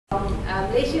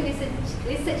Malaysian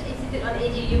Research Institute on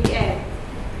Aging UPM.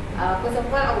 First of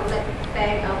all, I would like to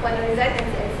thank Puan Norizan and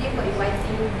MC for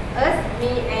inviting us,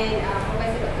 me and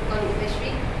Professor Dr. Connie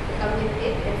Evaswick to come here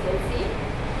today to MCMC.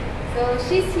 So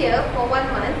she's here for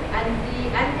 1 month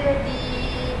under the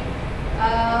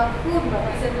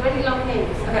Fulbright, it's a very long name.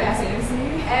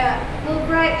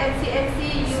 Fulbright MCMC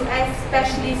US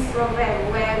Specialist Program,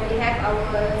 where we have our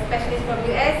specialists from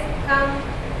US come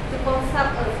to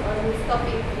consult us on this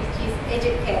topic, which is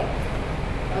aged care.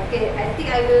 Okay, I think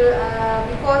I will,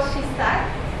 before she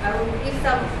starts, I will give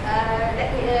some, let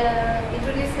me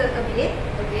introduce her a bit.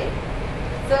 Okay,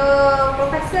 so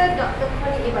Professor Dr.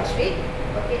 Connie Evaswick,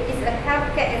 okay, is a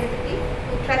healthcare executive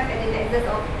who tracks at the nexus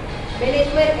of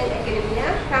management and academia,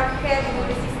 healthcare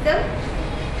delivery system,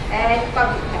 and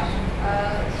public health.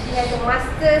 She has a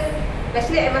master's,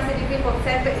 bachelor and master degree from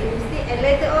Stanford University, and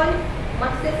later on,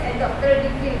 master's and doctoral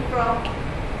degree from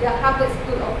the Harvard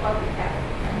School of Public Health.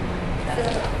 So,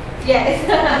 yes.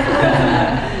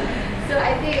 So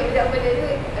I think without further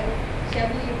ado, shall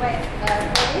we invite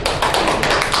Connie?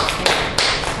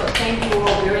 So thank you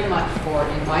all very much for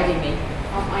inviting me.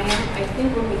 I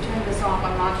think when we turn this off,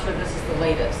 I'm not sure this is the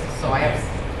latest. So I have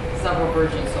several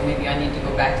versions, so maybe I need to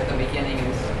go back to the beginning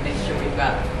and make sure we've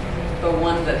got the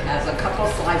one that has a couple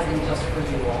slides in just for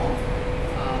you all.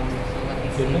 So let me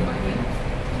see if I can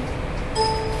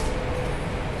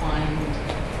find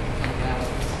about.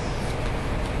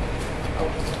 Oh.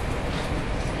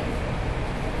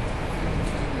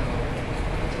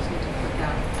 I just need to click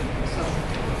out.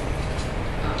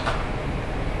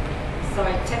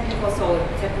 Sorry, technical,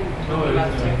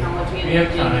 about technology and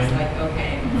everything. It's like,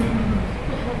 okay.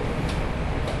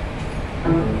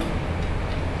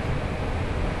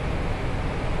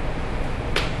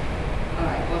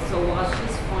 Alright, well, so while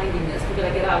she's finding this, we're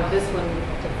going to get out of this one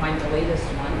to find the latest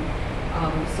one.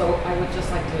 So I would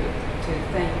just like to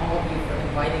thank all of you for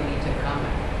inviting me to come.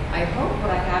 I hope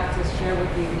what I have to share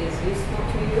with you is useful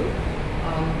to you.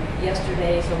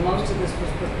 Yesterday, so most of this was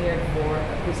prepared for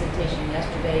a presentation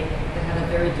yesterday that had a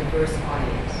very diverse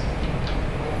audience.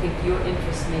 I think your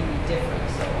interests may be different,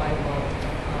 so I will,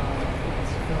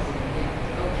 let's go again.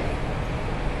 Okay.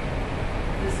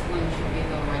 This one should be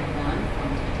the right one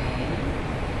from today.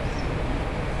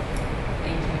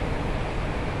 Thank you.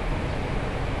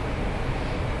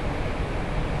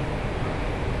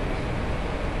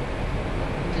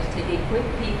 Just take a quick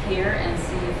peek here and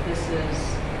see if this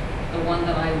is the one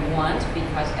that I want,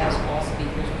 because as all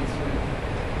speakers, we sort of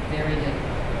buried it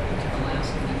to the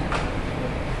last minute.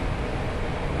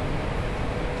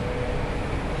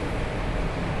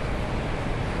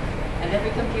 And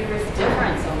every computer is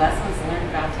different, so lessons learned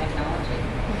about technology.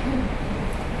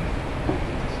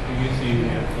 You see,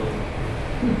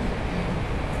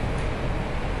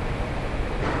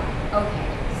 Okay,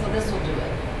 so this will do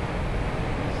it.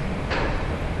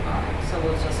 All right, so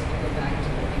we'll just go back to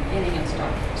the beginning and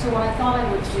start. So what I thought I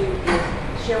would do is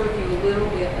share with you a little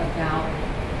bit about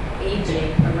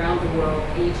aging around the world,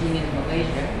 aging in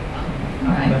Malaysia. All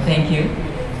right, thank you.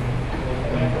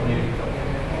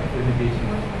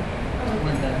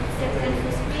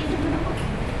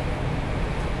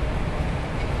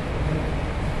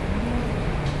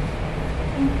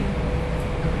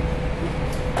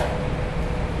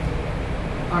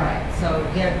 All right, so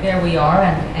there we are,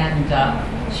 and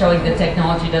showing that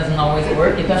technology doesn't always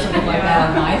work. It doesn't look like that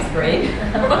on my screen.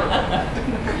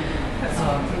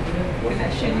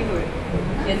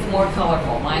 It's more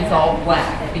colorful. Mine's all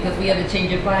black because we had to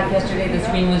change it black yesterday. The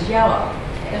screen was yellow.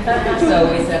 So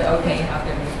we said, okay, how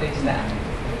can we fix that?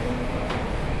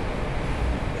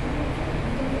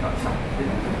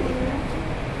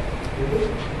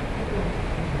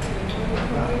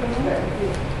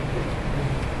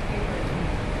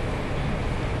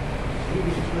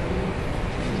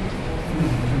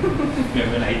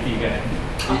 An IT guy.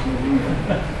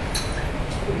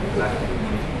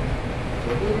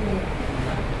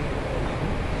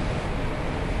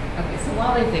 Okay, so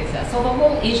while they fix that, so the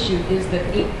whole issue is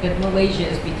that Malaysia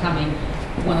is becoming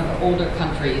one of the older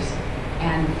countries,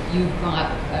 and you've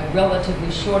got a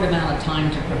relatively short amount of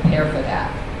time to prepare for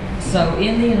that. So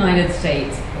in the United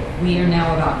States, we are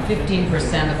now about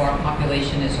 15% of our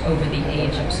population is over the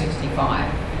age of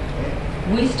 65.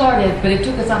 We started, but it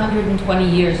took us 120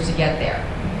 years to get there.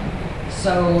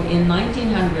 So in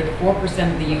 1900,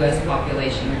 4% of the US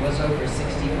population was over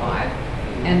 65,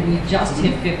 and we just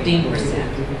hit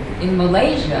 15%. In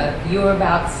Malaysia, you're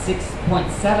about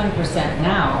 6.7%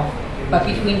 now, but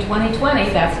between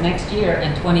 2020, that's next year,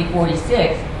 and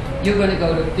 2046, you're going to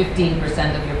go to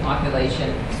 15% of your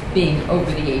population being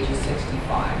over the age of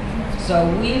 65. So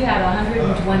we've had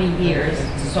 120 years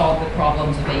to solve the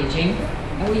problems of aging,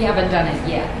 and we haven't done it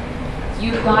yet.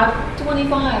 You've got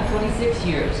 25, 26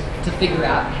 years to figure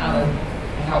out how to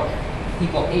help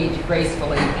people age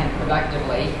gracefully and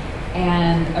productively,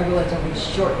 and a relatively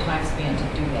short time span to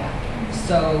do that.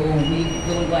 So we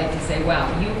really like to say, wow,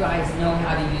 you guys know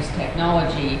how to use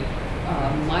technology.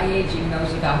 My aging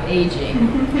knows about aging.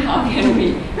 How can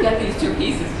we get these two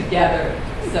pieces together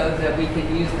so that we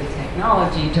can use the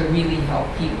technology to really help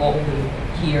people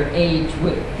here age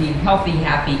with being healthy,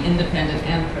 happy, independent,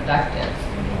 and productive?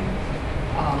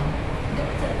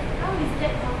 Doctor, how is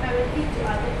that comparative to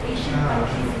other Asian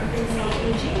countries in terms of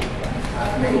aging?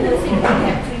 Nursing we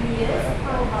have 3 years.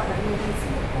 How about maybe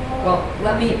Singapore? Well,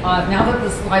 let me, now that the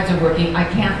slides are working,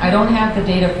 I don't have the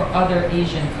data for other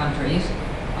Asian countries,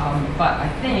 but I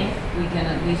think we can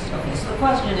at least, okay, so the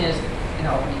question is, you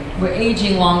know, we're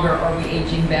aging longer, are we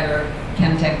aging better?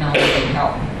 Can technology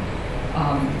help?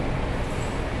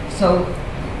 So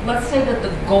let's say that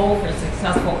the goal for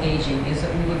successful aging is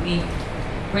that we would be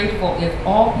grateful if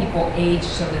all people aged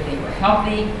so that they were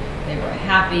healthy, they were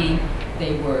happy,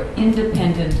 they were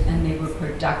independent, and they were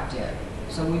productive.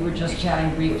 So we were just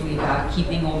chatting briefly about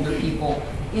keeping older people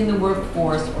in the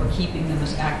workforce or keeping them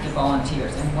as active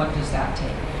volunteers, and what does that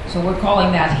take? So we're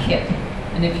calling that HIP.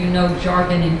 And if you know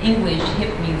jargon in English,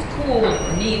 HIP means cool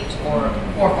or neat or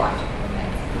forefront. Okay.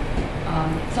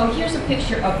 So here's a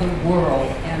picture of the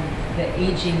world and the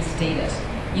aging status.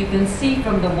 You can see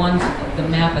from the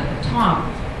map at the top,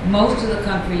 most of the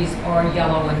countries are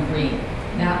yellow and green.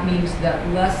 That means that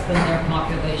less than their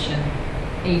population,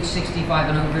 age 65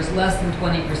 and over, is less than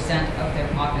 20% of their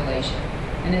population.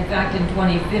 And in fact, in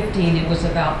 2015, it was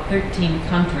about 13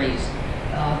 countries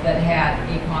that had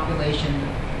a population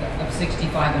of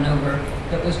 65 and over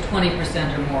that was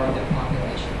 20% or more of their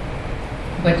population.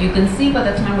 But you can see by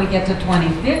the time we get to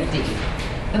 2050,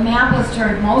 the map has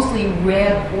turned mostly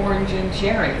red, orange, and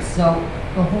cherry. So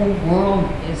the whole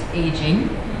world is aging.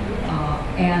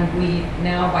 And we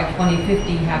now, by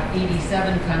 2050, have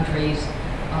 87 countries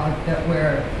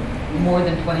where more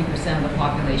than 20% of the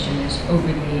population is over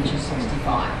the age of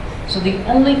 65. So the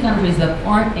only countries that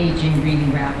aren't aging really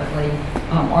rapidly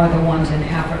are the ones in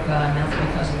Africa, and that's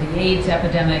because of the AIDS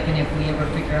epidemic. And if we ever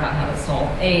figure out how to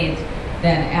solve AIDS,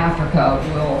 then Africa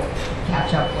will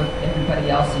catch up with everybody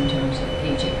else in terms of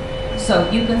aging. So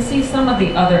you can see some of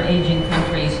the other Asian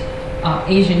countries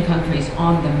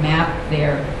on the map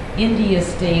there. India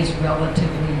stays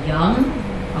relatively young,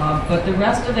 but the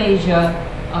rest of Asia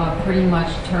pretty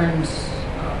much turns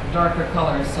darker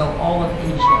colors. So all of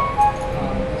Asia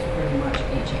is pretty much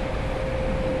aging.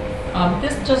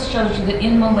 This just shows you that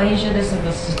in Malaysia, this is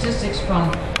the statistics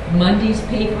from Monday's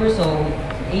paper. So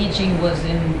aging was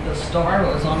in the Star.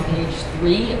 It was on page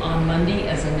 3 on Monday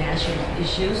as a national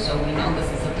issue. So we know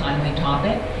this is a timely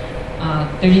topic.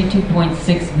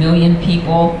 32.6 million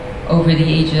people over the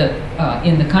age of,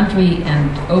 in the country,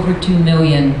 and over 2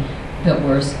 million that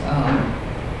were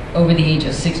over the age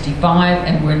of 65,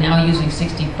 and we're now using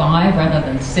 65 rather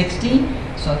than 60.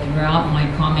 So throughout my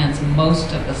comments,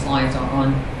 most of the slides are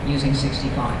on using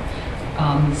 65.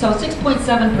 So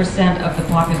 6.7% of the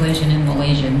population in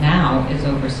Malaysia now is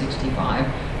over 65,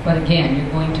 but again, you're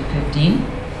going to 15.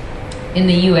 In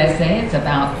the USA, it's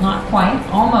about, not quite,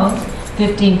 almost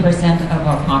 15% of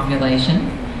our population.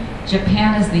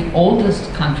 Japan is the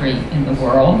oldest country in the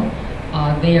world.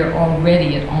 They are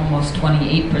already at almost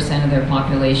 28% of their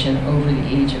population over the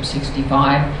age of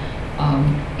 65.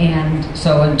 And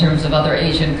so in terms of other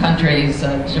Asian countries,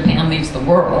 Japan leads the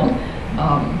world.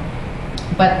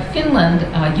 But Finland,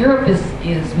 Europe is,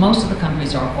 most of the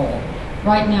countries are old.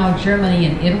 Right now, Germany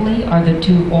and Italy are the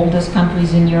 2 oldest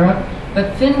countries in Europe,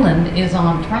 but Finland is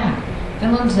on track.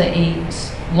 Finland's a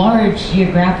large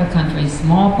geographic country,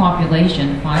 small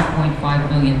population, 5.5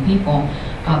 million people,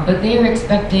 but they are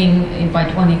expecting by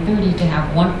 2030 to have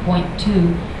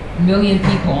 1.2 million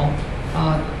people,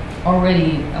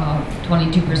 already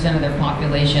 22% of their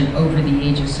population over the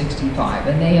age of 65,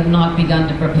 and they have not begun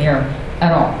to prepare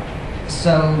at all.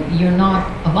 So you're not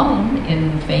alone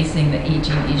in facing the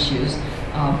aging issues,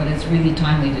 but it's really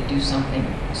timely to do something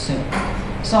soon.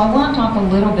 So I want to talk a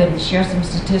little bit and share some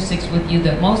statistics with you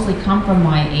that mostly come from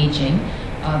my aging,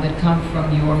 that come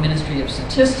from your Ministry of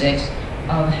Statistics,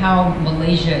 of how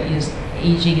Malaysia is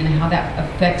aging and how that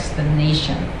affects the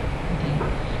nation.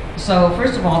 Okay. So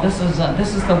first of all, this is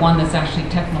the one that's actually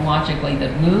technologically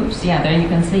that moves. Yeah, there you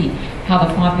can see how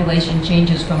the population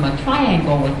changes from a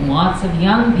triangle with lots of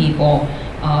young people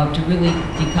to really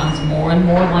becomes more and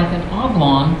more like an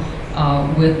oblong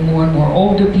with more and more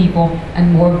older people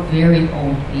and more very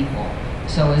old people.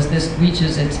 So as this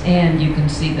reaches its end, you can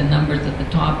see the numbers at the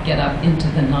top get up into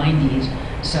the 90s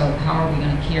So how are we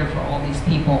going to care for all these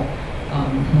people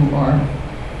who are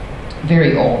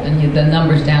very old? And the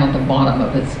numbers down at the bottom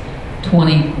of it's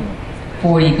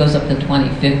 2040 goes up to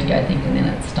 2050, I think, and then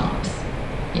it stops.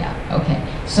 Yeah, okay.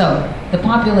 So the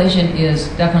population is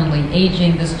definitely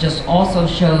aging. This just also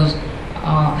shows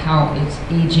how it's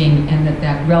aging, and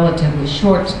that relatively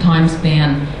short time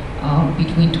span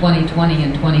between 2020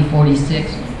 and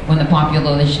 2046, when the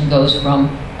population goes from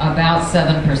about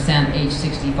 7% age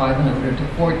 65 and over to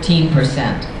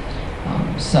 14%.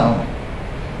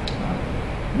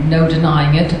 No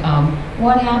denying it.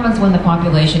 What happens when the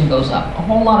population goes up? A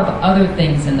whole lot of other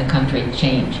things in the country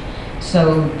change.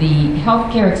 So the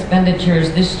healthcare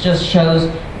expenditures, this just shows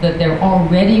that they're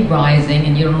already rising,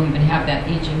 and you don't even have that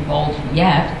aging bulge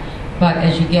yet. But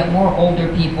as you get more older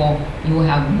people, you will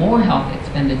have more health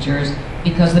expenditures,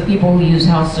 because the people who use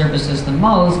health services the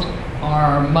most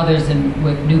are mothers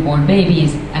with newborn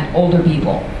babies and older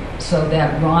people. So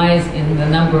that rise in the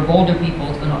number of older people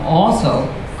is going to also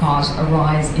cause a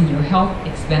rise in your health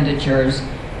expenditures.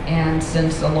 And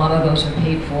since a lot of those are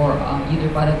paid for either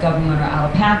by the government or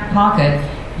out of pocket,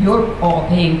 you're all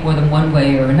paying for them one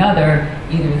way or another,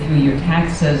 either through your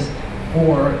taxes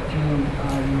or through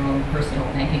your own personal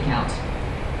bank accounts.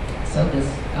 So this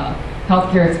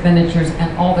healthcare expenditures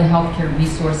and all the healthcare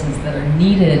resources that are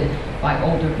needed by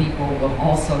older people will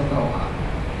also go up.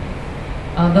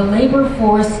 The labor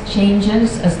force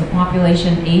changes as the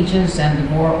population ages and the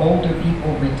more older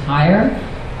people retire.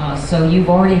 So you've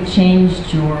already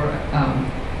changed your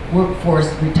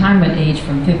workforce retirement age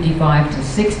from 55 to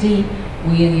 60.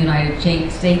 We in the United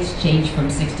States changed from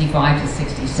 65 to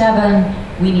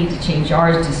 67. We need to change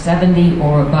ours to 70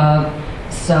 or above.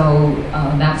 So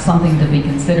that's something to be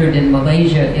considered in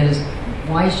Malaysia, is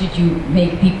why should you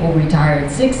make people retire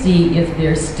at 60 if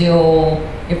they're still,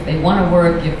 if they want to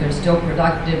work, if they're still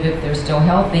productive, if they're still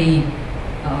healthy?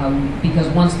 Because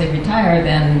once they retire,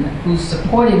 then who's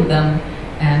supporting them?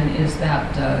 And is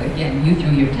that, again, you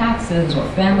through your taxes or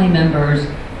family members?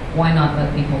 Why not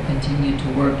let people continue to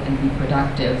work and be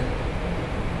productive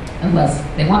unless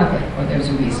they want to quit or there's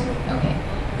a reason? Okay.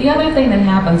 The other thing that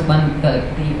happens when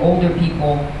the older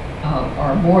people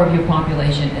are more of your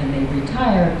population and they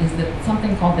retire is that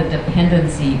something called the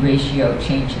dependency ratio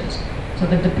changes. So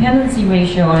the dependency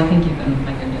ratio, I think I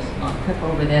can just click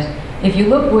over this. If you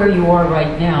look where you are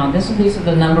right now, these are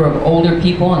the number of older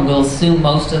people, and we'll assume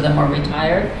most of them are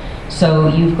retired. So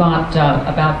you've got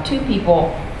about 2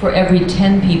 people for every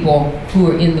 10 people who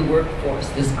are in the workforce.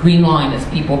 This green line is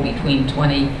people between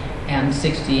 20 and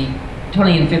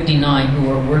 59 who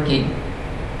are working.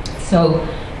 So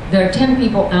there are 10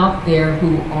 people out there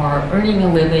who are earning a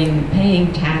living,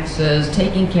 paying taxes,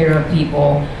 taking care of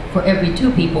people for every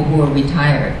 2 people who are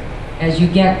retired.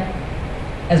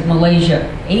 As Malaysia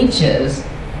ages,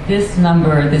 this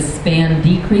number, this span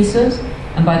decreases,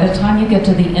 and by the time you get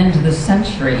to the end of the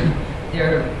century,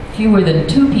 there are fewer than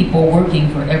 2 people working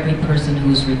for every person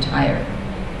who's retired.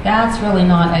 That's really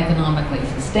not economically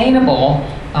sustainable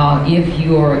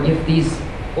if these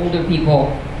older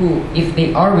people who, if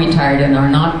they are retired and are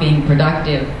not being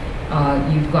productive,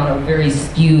 you've got a very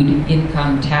skewed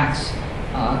income tax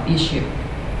issue.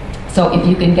 So if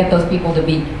you can get those people to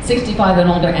be 65 and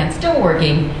older and still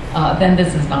working, then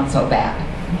this is not so bad.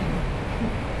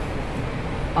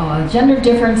 Gender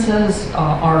differences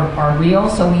are real,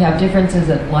 so we have differences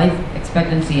at life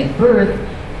expectancy at birth,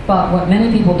 but what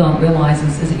many people don't realize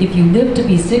is if you live to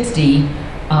be 60,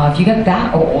 if you get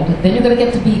that old, then you're going to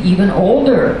get to be even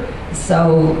older.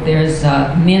 So there's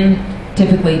men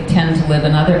typically tend to live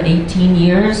another 18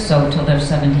 years, so till they're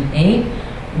 78.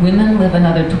 Women live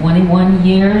another 21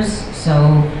 years, so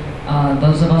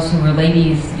those of us who are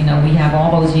ladies, we have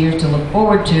all those years to look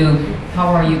forward to. How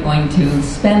are you going to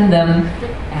spend them?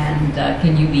 And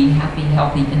can you be happy,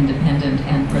 healthy, independent,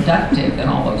 and productive in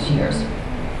all those years?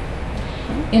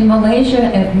 In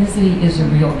Malaysia, ethnicity is a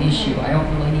real issue. I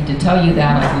don't really need to tell you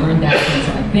that. I've learned that since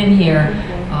I've been here.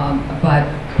 But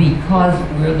because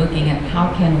we're looking at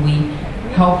how can we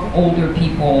help older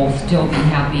people still be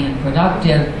happy and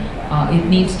productive, it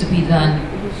needs to be done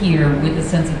here with a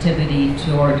sensitivity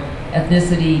toward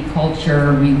ethnicity,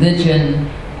 culture, religion.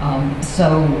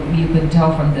 So you can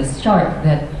tell from this chart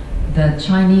that the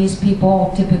Chinese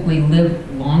people typically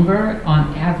live longer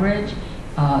on average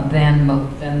than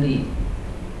the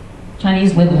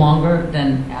Chinese live longer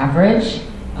than average.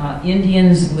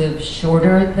 Indians live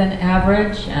shorter than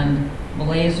average, and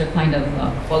Malays are kind of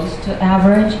close to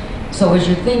average. So as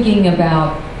you're thinking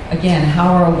about, again,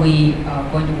 how are we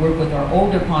going to work with our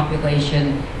older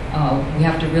population, we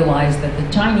have to realize that the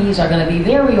Chinese are going to be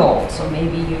very old. So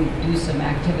maybe you do some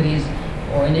activities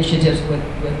or initiatives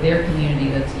with their community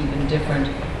that's even different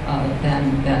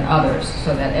than others.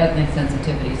 So that ethnic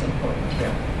sensitivity is important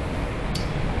here.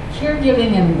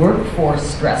 Caregiving and workforce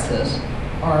stresses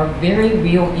are very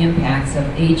real impacts of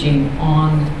aging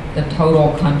on the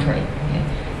total country. Okay?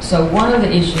 So one of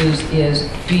the issues is,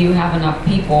 do you have enough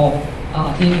people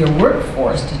in your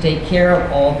workforce to take care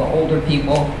of all the older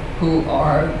people who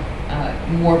are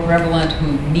more prevalent,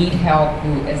 who need help,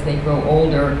 who as they grow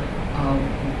older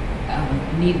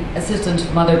need assistance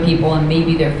from other people and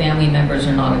maybe their family members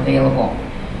are not available.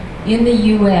 In the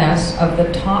US, of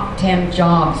the top 10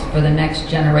 jobs for the next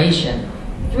generation,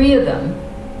 3 of them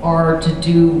are to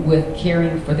do with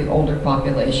caring for the older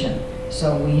population.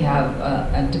 So we have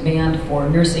a demand for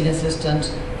nursing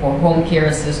assistants, for home care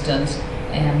assistants,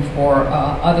 and for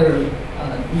other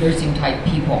nursing type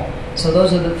people. So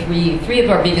those are the three of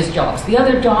our biggest jobs. The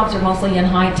other jobs are mostly in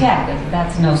high tech, and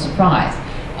that's no surprise.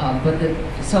 But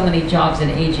so many jobs in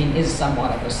aging is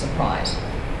somewhat of a surprise.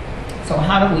 So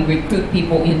how do we recruit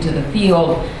people into the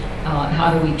field?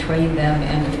 How do we train them?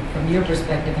 And from your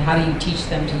perspective, how do you teach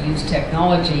them to use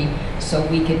technology so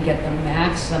we can get the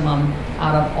maximum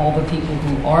out of all the people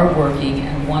who are working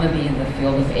and want to be in the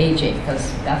field of aging?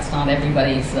 Because that's not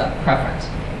everybody's preference.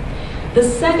 The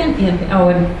second,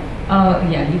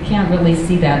 yeah, you can't really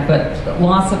see that, but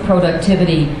loss of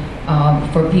productivity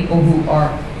for people who are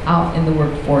out in the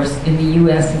workforce. In the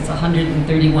US, it's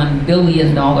 $131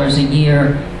 billion a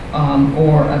year,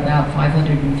 or about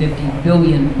 550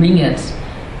 billion ringgits.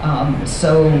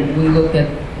 So we looked at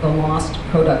the lost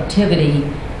productivity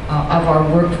of our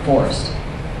workforce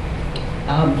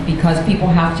because people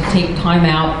have to take time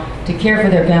out to care for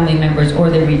their family members or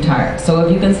they're retired. So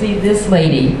if you can see this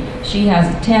lady, she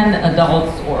has 10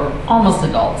 adults or almost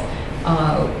adults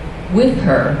with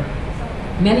her.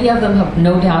 Many of them have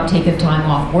no doubt taken time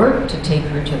off work to take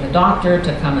her to the doctor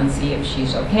to come and see if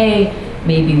she's okay.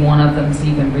 Maybe one of them's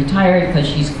even retired because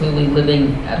she's clearly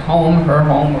living at home, her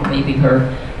home, or maybe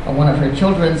one of her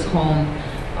children's home.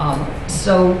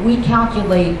 So we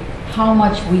calculate how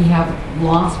much we have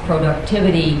lost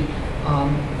productivity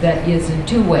that is in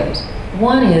 2 ways.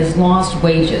 One is lost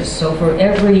wages. So for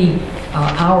every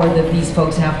hour that these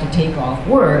folks have to take off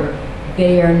work,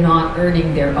 they are not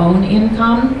earning their own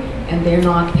income and they're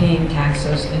not paying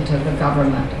taxes into the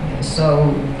government.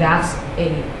 So that's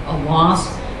a loss.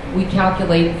 We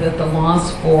calculate that the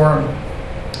loss for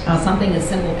something as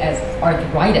simple as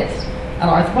arthritis.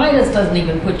 Arthritis doesn't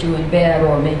even put you in bed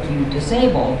or make you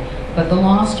disabled, but the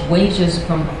lost wages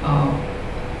from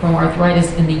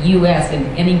arthritis in the US in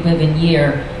any given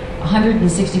year,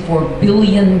 $164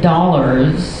 billion,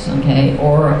 okay,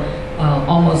 or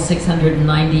almost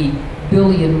 690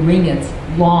 billion ringgits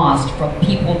lost from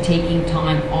people taking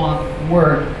time off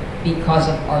work because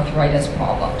of arthritis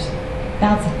problems.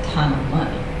 That's a ton of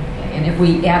money. Okay? And if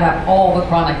we add up all the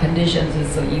chronic conditions,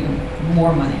 it's even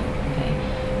more money.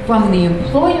 Okay? From the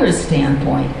employer's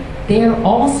standpoint, they're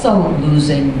also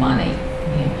losing money,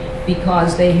 okay?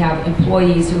 Because they have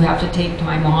employees who have to take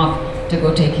time off to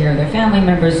go take care of their family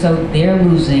members, so they're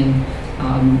losing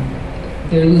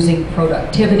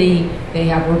productivity. They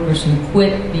have workers who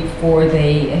quit before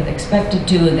they had expected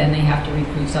to, and then they have to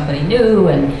recruit somebody new,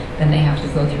 and then they have to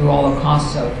go through all the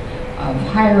costs of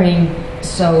hiring.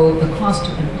 So the cost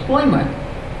of employment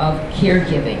of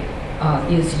caregiving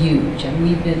is huge. And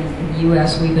we've been, in the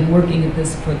US, we've been working at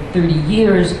this for 30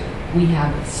 years. We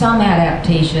have some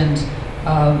adaptations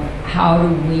of how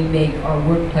do we make our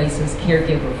workplaces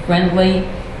caregiver friendly?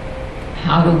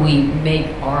 How do we make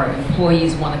our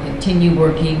employees want to continue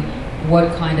working?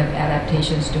 What kind of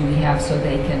adaptations do we have so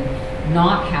they can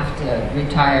not have to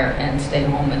retire and stay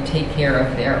home and take care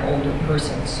of their older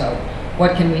person? So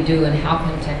what can we do and how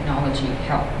can technology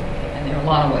help? And there are a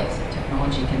lot of ways that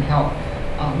technology can help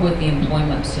with the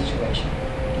employment situation.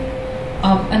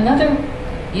 Another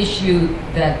issue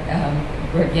that,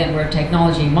 again, where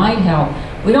technology might help,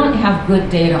 we don't have good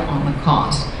data on the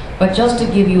cost. But just to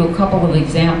give you a couple of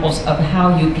examples of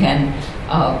how you can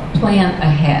plan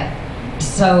ahead.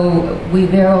 So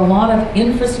there are a lot of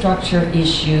infrastructure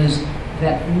issues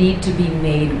that need to be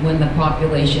made when the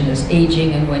population is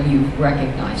aging and when you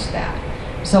recognize that.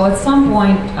 So at some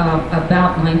point,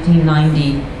 about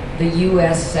 1990, the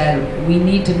US said we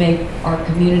need to make our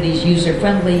communities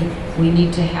user-friendly. We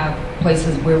need to have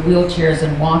places where wheelchairs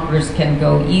and walkers can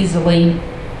go easily.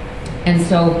 And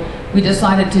so we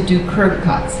decided to do curb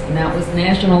cuts, and that was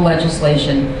national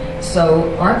legislation.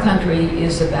 So our country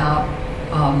is about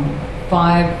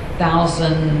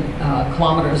 5,000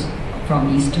 kilometers from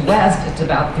east to west. It's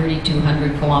about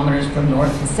 3,200 kilometers from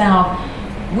north to south.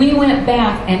 We went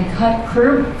back and cut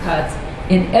curb cuts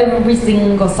in every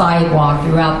single sidewalk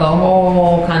throughout the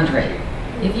whole country.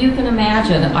 If you can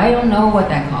imagine, I don't know what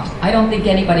that costs. I don't think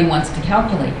anybody wants to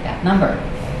calculate that number.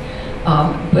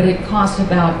 But it costs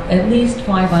about at least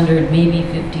 $500, maybe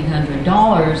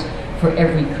 $1,500 for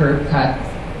every curb cut.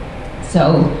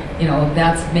 So, you know,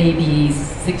 that's maybe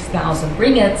 6,000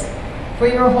 ringgits for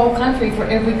your whole country for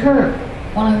every curb.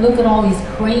 When I look at all these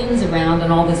cranes around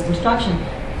and all this construction,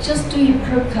 just do your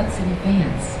curb cuts in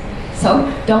advance. So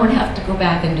don't have to go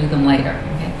back and do them later.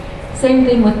 Okay? Same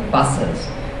thing with buses.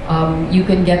 You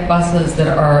can get buses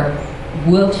that are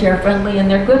wheelchair friendly,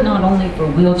 and they're good not only for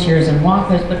wheelchairs and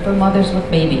walkers, but for mothers with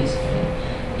babies. Okay?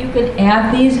 You could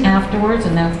add these afterwards,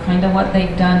 and that's kind of what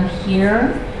they've done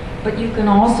here. But you can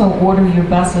also order your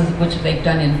buses, which they've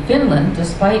done in Finland,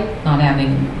 despite not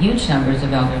having huge numbers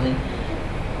of elderly.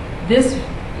 This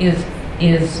is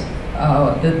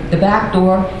the back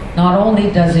door. Not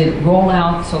only does it roll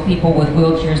out so people with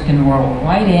wheelchairs can roll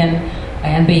right in,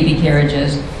 and baby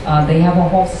carriages, they have a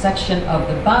whole section of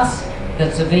the bus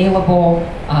that's available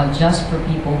just for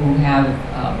people who have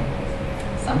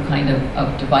some kind of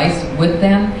device with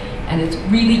them. And it's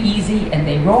really easy, and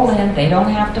they roll in, they don't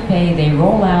have to pay, they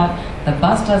roll out. The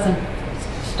bus doesn't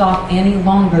stop any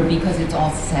longer because it's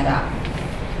all set up.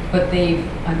 But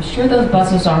I'm sure those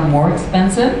buses are more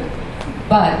expensive,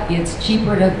 but it's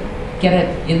cheaper to get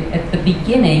it at the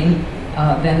beginning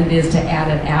than it is to add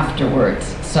it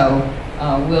afterwards. So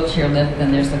wheelchair lift,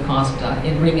 then there's the cost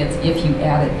in ringgits if you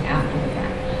add it after the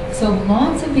fact. So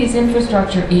lots of these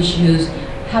infrastructure issues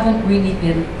haven't really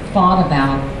been thought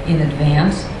about in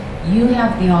advance. You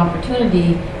have the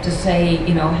opportunity to say,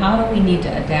 you know, how do we need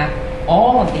to adapt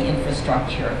all of the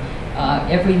infrastructure,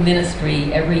 every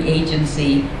ministry, every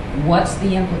agency, what's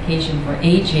the implication for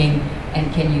aging,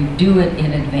 and can you do it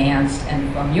in advance?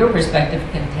 And from your perspective,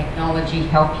 can technology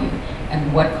help you?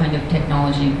 And what kind of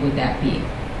technology would that be?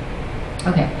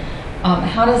 Okay,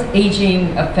 how does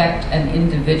aging affect an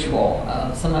individual?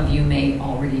 Some of you may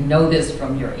already know this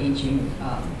from your aging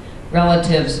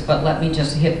relatives, but let me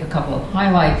just hit a couple of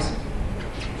highlights.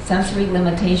 Sensory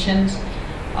limitations.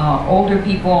 Older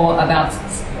people, about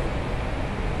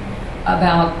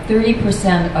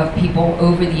 30% of people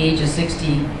over the age of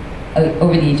 60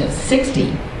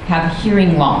 have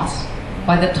hearing loss.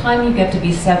 By the time you get to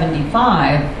be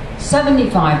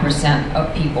 75%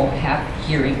 of people have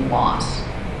hearing loss.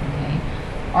 Okay?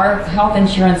 Our health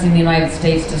insurance in the United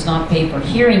States does not pay for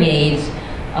hearing aids.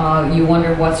 You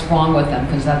wonder what's wrong with them,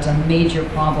 because that's a major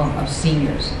problem of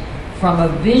seniors. From a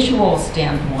visual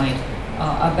standpoint,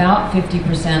 about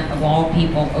 50% of all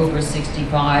people over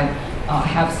 65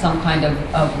 have some kind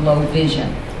of low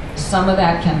vision. Some of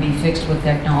that can be fixed with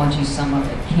technology, some of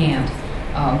it can't.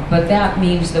 But that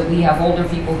means that we have older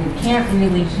people who can't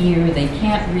really hear, they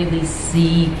can't really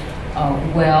see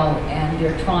well, and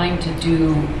they're trying to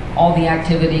do all the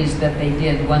activities that they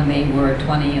did when they were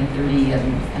 20 and 30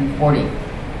 and 40.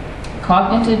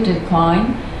 Cognitive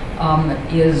decline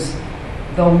is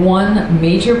the one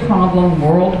major problem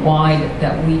worldwide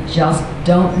that we just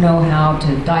don't know how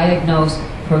to diagnose,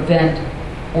 prevent,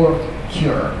 or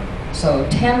cure. So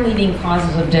 10 leading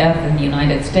causes of death in the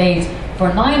United States.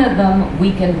 For 9 of them,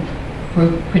 we can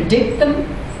predict them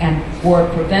or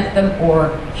prevent them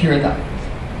or cure them.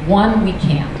 1 we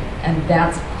can't, and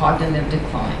that's cognitive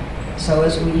decline. So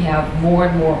as we have more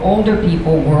and more older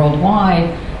people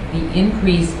worldwide, the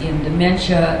increase in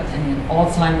dementia and in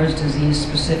Alzheimer's disease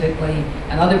specifically,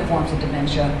 and other forms of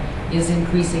dementia, is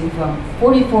increasing from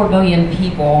 44 million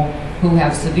people who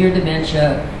have severe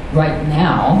dementia right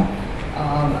now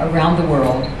around the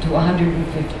world to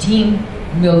 115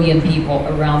 million people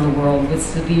around the world with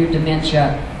severe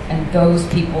dementia, and those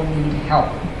people need help.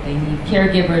 They need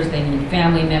caregivers, they need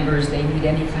family members, they need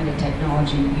any kind of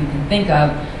technology you can think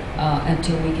of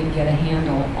until we can get a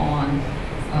handle on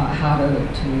how to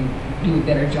do a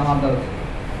better job of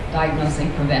diagnosing,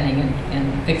 preventing,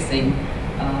 and fixing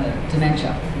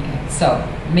dementia. Okay. So,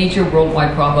 major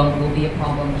worldwide problem will be a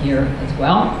problem here as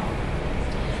well.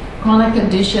 Chronic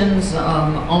conditions,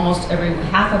 almost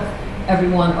half of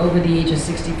everyone over the age of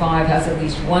 65 has at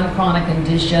least one chronic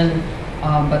condition.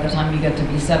 By the time you get to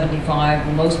be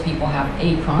 75, most people have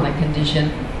a chronic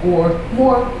condition or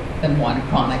more than one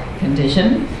chronic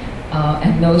condition.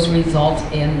 And those result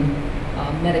in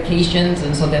medications,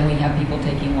 and so then we have people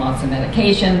taking lots of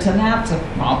medications, and that's a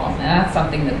problem. That's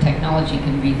something that technology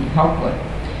can really help with.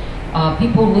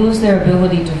 People lose their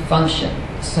ability to function.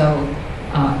 So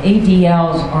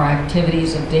ADLs are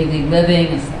activities of daily living,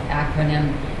 is the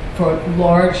acronym for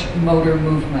large motor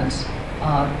movements.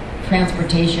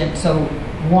 Transportation, so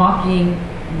walking,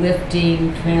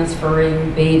 lifting,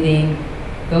 transferring, bathing,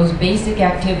 those basic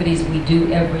activities we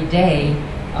do every day,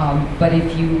 but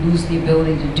if you lose the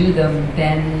ability to do them,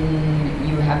 then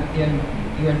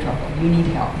you're in trouble. You need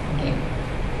help. Okay.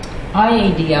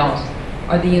 IADLs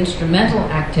are the instrumental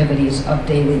activities of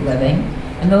daily living,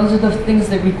 and those are the things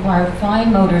that require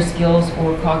fine motor skills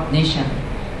or cognition.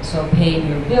 So paying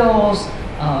your bills,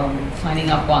 signing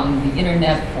up on the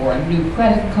internet for a new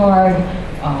credit card,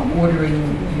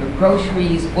 ordering your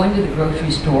groceries, going to the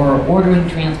grocery store, ordering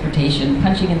transportation,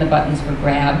 punching in the buttons for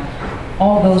Grab.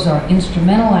 All those are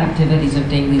instrumental activities of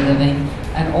daily living,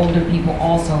 and older people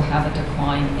also have a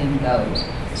decline in those.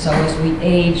 So as we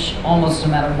age, almost no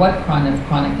matter what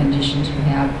chronic conditions you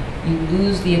have, you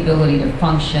lose the ability to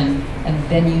function, and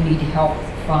then you need help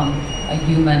from a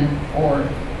human or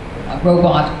a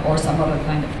robot or some other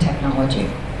kind of technology.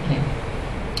 Okay.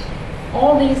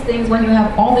 All these things, when you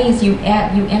have all these, you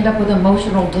end up with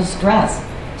emotional distress.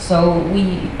 So we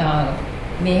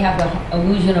may have the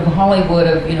illusion of Hollywood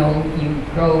of, you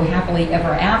grow happily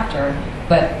ever after,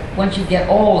 but once you get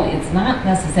old, it's not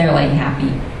necessarily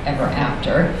happy ever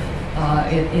after.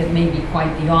 It may be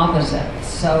quite the opposite.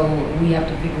 So we have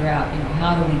to figure out,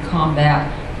 how do we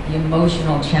combat the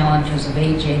emotional challenges of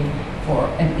aging for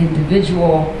an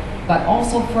individual, but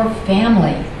also for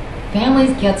family.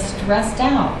 Families get stressed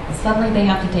out. Suddenly they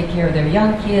have to take care of their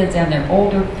young kids and their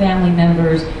older family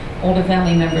members. Older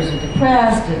family members are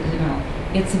depressed.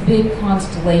 It's a big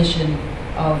constellation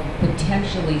of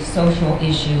potentially social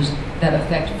issues that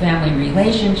affect family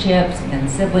relationships, and then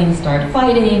siblings start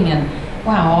fighting, and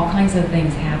wow, all kinds of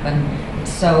things happen.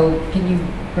 So can you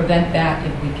prevent that?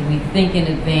 Can we think in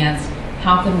advance?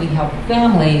 How can we help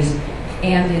families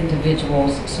and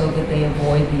individuals so that they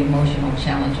avoid the emotional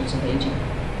challenges of aging?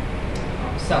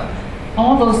 So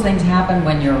all those things happen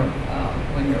when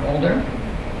you're older.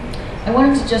 I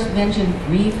wanted to just mention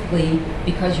briefly,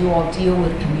 because you all deal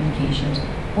with communications,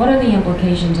 what are the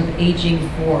implications of aging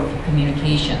for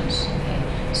communications?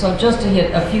 Okay. So just to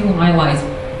hit a few highlights.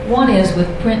 One is with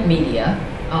print media,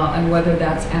 and whether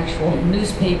that's actual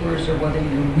newspapers or whether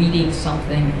you're reading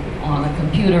something on a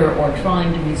computer or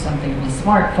trying to read something on a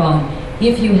smartphone.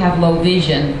 If you have low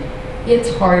vision,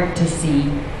 it's hard to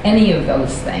see any of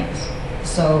those things.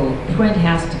 So print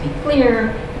has to be clear,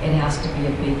 it has to be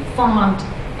a big font,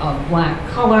 black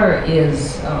color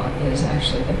is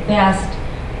actually the best,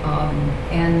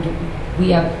 and we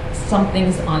have some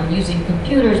things on using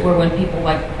computers where when people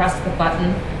press the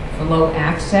button for low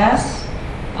access,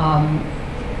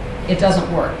 it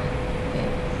doesn't work.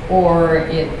 Or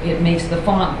it makes the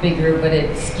font bigger, but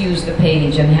it skews the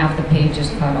page and half the page is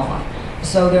cut off.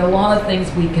 So there are a lot of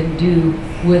things we can do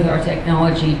with our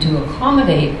technology to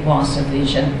accommodate loss of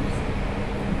vision,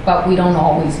 but we don't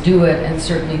always do it, and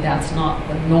certainly that's not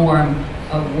the norm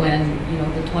of when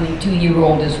the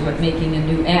 22-year-old is making a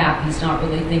new app. He's not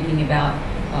really thinking about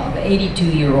the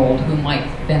 82-year-old who might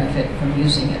benefit from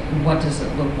using it, and what does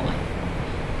it look like.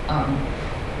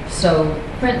 So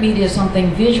print media is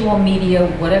something, visual media,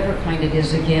 whatever kind it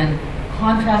is, again,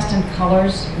 contrast in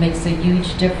colors makes a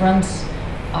huge difference.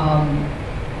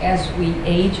 As we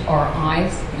age, our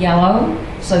eyes yellow.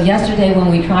 So yesterday when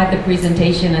we tried the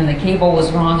presentation and the cable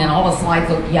was wrong and all the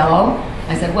slides looked yellow,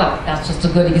 I said, well, that's just a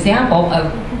good example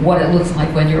of what it looks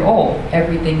like when you're old.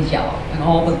 Everything's yellow, and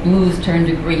all the blues turn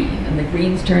to green, and the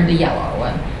greens turn to yellow,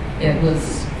 and it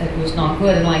was not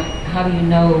good. And how do you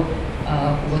know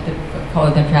what the color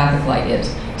of the traffic light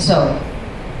is? So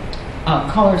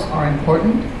colors are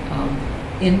important.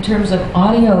 In terms of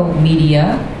audio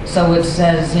media, so it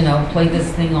says, play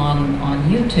this thing on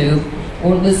YouTube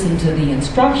or listen to the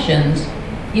instructions.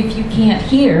 If you can't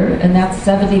hear, and that's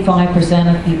 75%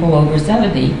 of people over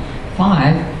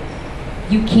 75,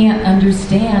 you can't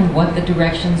understand what the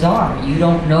directions are. You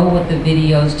don't know what the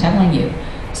video is telling you.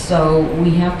 So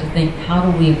we have to think, how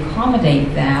do we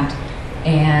accommodate that?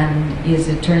 And is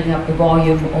it turning up the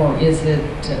volume, or is it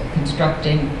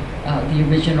constructing the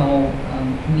original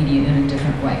media in a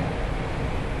different way?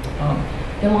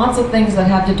 There are lots of things that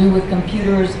have to do with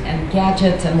computers and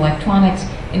gadgets and electronics,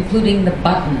 including the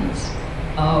buttons.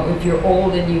 If you're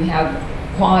old and you have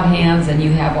quad hands and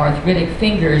you have arthritic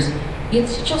fingers,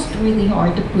 it's just really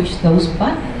hard to push those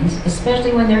buttons,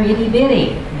 especially when they're itty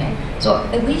bitty. Okay? So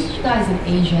at least you guys in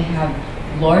Asia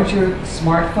have larger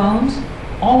smartphones.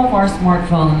 All of our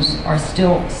smartphones are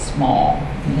still small,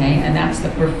 okay? And that's the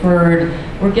preferred.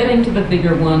 We're getting to the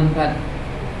bigger one, but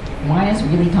mine is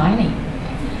really tiny.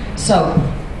 So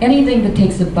anything that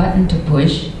takes a button to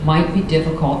push might be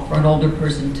difficult for an older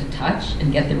person to touch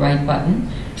and get the right button,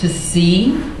 to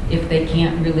see if they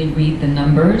can't really read the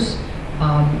numbers.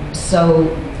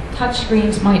 So touch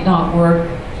screens might not work.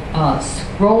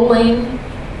 Scrolling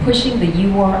pushing the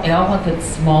URL if it's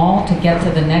small to get to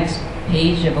the next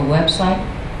page of a website.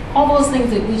 All those things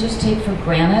that we just take for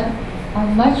granted are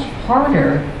much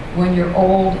harder when you're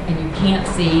old and you can't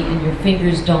see and your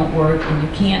fingers don't work and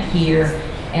you can't hear,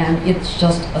 and it's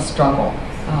just a struggle.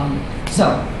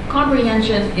 So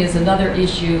comprehension is another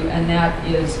issue, and that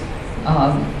is,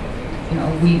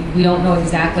 we don't know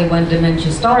exactly when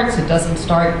dementia starts. It doesn't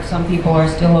start, some people are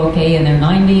still okay in their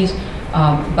 90s,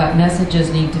 but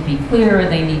messages need to be clear,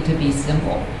 they need to be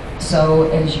simple. So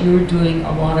as you're doing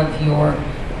a lot of your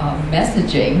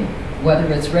messaging,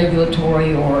 whether it's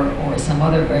regulatory or some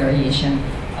other variation,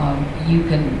 you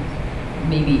can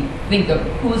maybe think of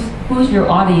who's your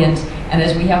audience, and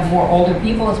as we have more older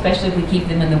people, especially if we keep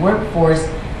them in the workforce,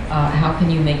 how can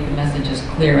you make the messages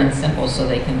clear and simple so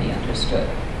they can be understood?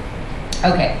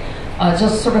 Okay,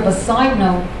 just sort of a side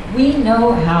note, we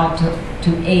know how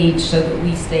to age so that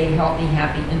we stay healthy,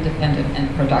 happy, independent,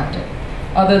 and productive.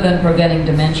 Other than preventing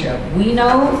dementia, we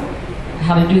know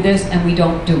how to do this and we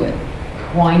don't do it.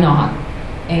 Why not?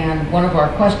 And one of our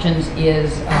questions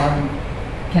is,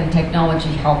 can technology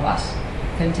help us?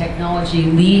 Can technology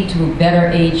lead to better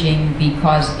aging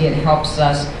because it helps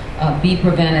us be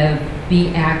preventive, be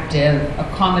active,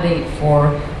 accommodate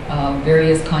for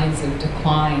various kinds of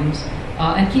declines,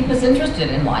 and keep us interested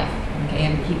in life, okay,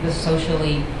 and keep us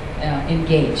socially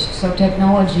engaged. So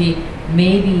technology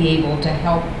may be able to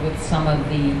help with some of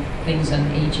the things in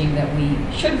aging that we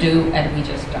should do and we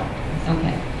just don't.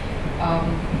 Okay.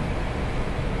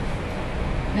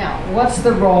 Now, what's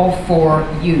the role for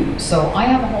you? So I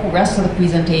have a whole rest of the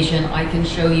presentation. I can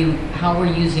show you how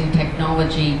we're using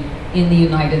technology in the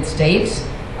United States,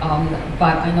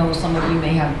 but I know some of you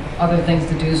may have other things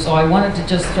to do, so I wanted to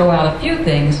just throw out a few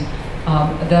things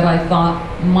that I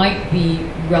thought might be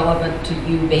relevant to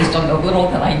you based on the little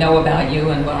that I know about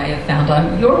you and what I have found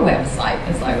on your website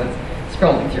as I was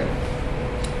scrolling through.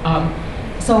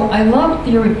 So I loved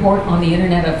your report on the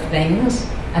Internet of Things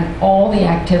and all the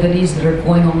activities that are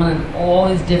going on in all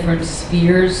these different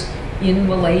spheres in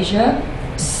Malaysia,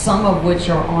 some of which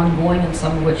are ongoing and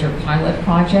some of which are pilot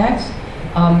projects.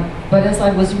 But as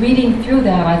I was reading through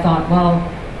that, I thought, well,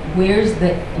 where's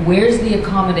the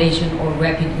accommodation or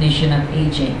recognition of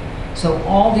aging? So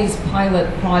all these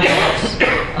pilot projects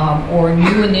or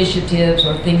new initiatives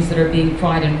or things that are being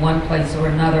tried in one place or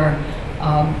another,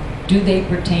 do they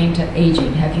pertain to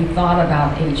aging? Have you thought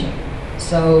about aging?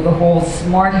 So the whole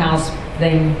smart house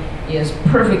thing is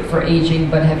perfect for aging,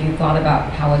 but have you thought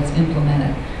about how it's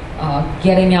implemented?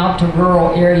 Getting out to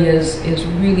rural areas is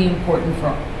really important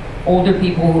for older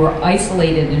people who are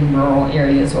isolated in rural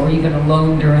areas or even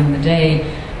alone during the day.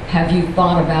 Have you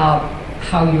thought about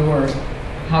how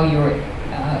your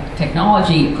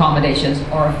technology accommodations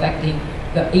are affecting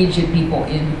the aged people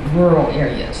in rural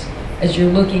areas? As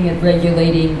you're looking at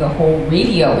regulating the whole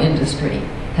radio industry,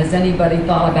 has anybody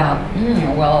thought about,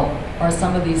 well, are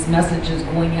some of these messages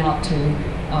going out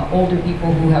to older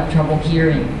people who have trouble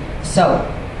hearing? So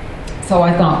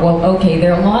I thought, well, okay,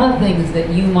 there are a lot of things that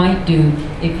you might do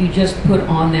if you just put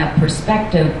on that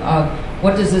perspective of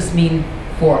what does this mean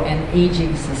for an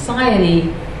aging society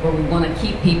where we want to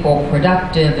keep people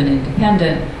productive and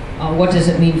independent. What does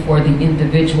it mean for the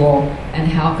individual, and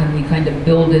how can we kind of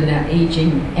build in that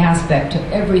aging aspect to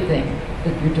everything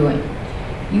that you're doing?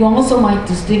 You also might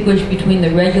distinguish between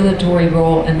the regulatory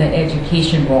role and the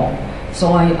education role.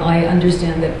 So I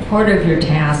understand that part of your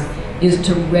task is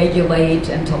to regulate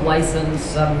and to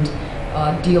license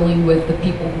and dealing with the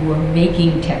people who are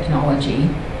making technology.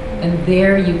 And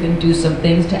there you can do some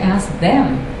things to ask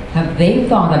them, have they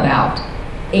thought about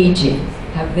aging?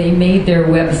 Have they made their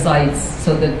websites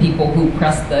so that people who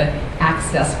press the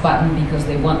access button because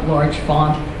they want large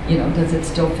font, does it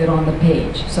still fit on the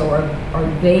page? So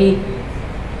are they,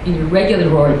 in your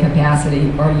regulatory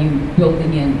capacity, are you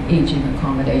building in aging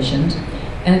accommodations?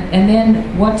 And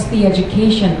then what's the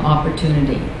education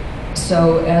opportunity?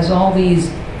 So as all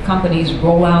these companies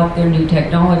roll out their new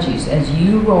technologies, as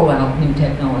you roll out new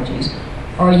technologies,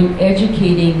 are you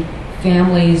educating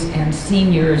families and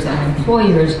seniors and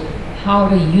employers how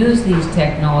to use these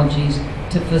technologies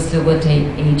to facilitate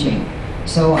aging?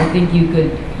 So I think you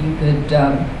could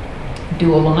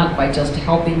do a lot by just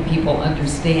helping people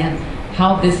understand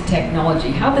how this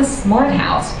technology, how this smart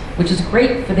house, which is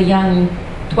great for the young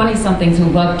 20-somethings who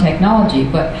love technology,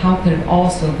 but how could it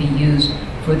also be used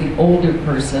for the older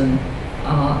person?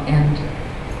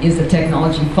 And is the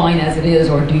technology fine as it is,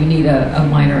 or do you need a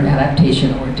minor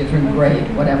adaptation or a different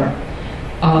grade, whatever?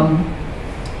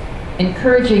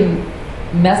 Encouraging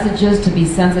messages to be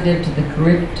sensitive to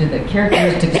the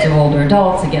characteristics of older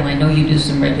adults. Again, I know you do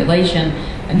some regulation,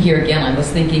 and here again I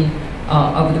was thinking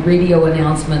of the radio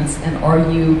announcements, and are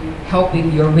you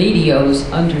helping your radios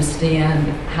understand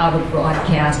how to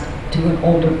broadcast to an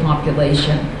older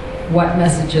population? What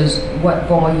messages, what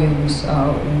volumes,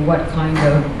 what kind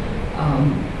of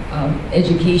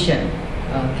education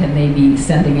can they be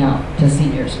sending out to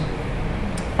seniors?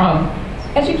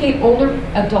 Educate older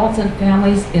adults and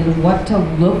families in what to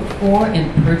look for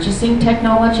in purchasing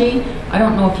technology. I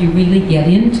don't know if you really get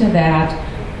into that,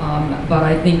 but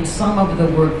I think some of the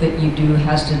work that you do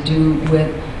has to do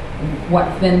with what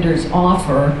vendors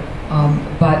offer,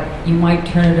 but you might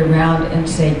turn it around and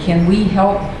say, can we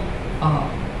help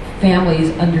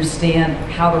families understand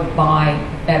how to buy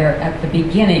better at the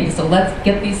beginning? So let's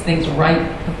get these things right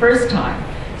the first time.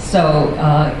 So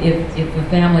if a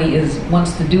family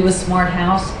wants to do a smart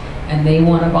house and they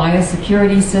want to buy a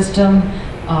security system,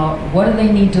 what do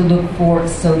they need to look for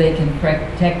so they can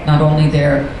protect not only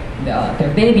their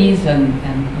babies and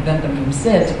prevent them from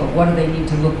SIDS, but what do they need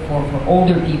to look for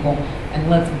older people? And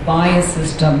let's buy a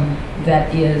system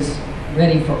that is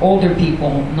ready for older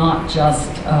people, not just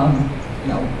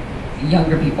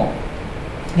younger people.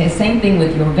 Okay, same thing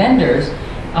with your vendors.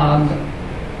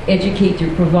 Educate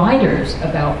your providers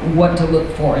about what to look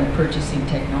for in purchasing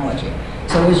technology.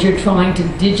 So as you're trying to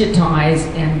digitize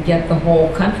and get the whole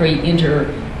country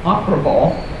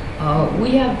interoperable,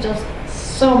 we have just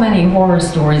so many horror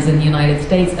stories in the United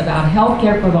States about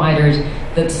healthcare providers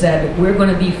that said, we're going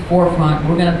to be forefront,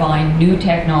 we're going to buy new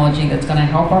technology that's going to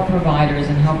help our providers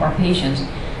and help our patients.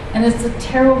 And it's a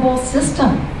terrible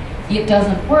system. It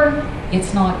doesn't work,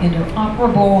 it's not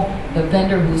interoperable, the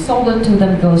vendor who sold it to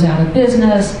them goes out of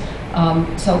business.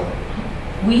 So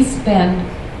we spend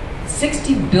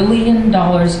 $60 billion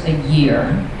a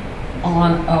year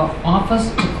on an office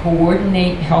to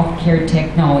coordinate healthcare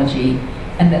technology,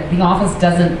 and that the office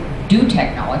doesn't do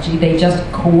technology, they just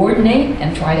coordinate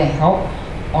and try to help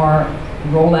our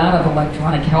rollout of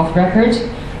electronic health records.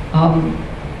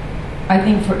 I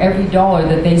think for every dollar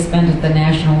that they spend at the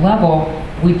national level,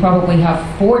 we probably have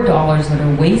 $4 that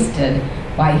are wasted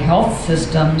by health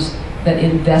systems that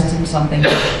invest in something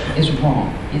that is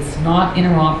wrong. It's not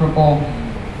interoperable.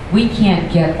 We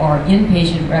can't get our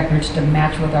inpatient records to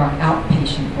match with our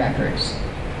outpatient records.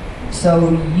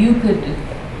 So you could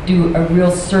do a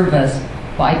real service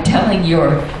by telling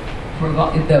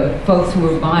the folks who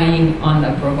are buying on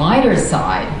the provider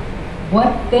side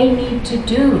what they need to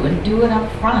do and do it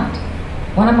up front.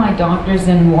 One of my doctors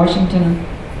in Washington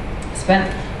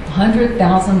spent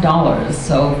 $100,000,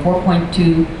 so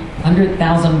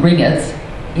 4,200,000 ringgits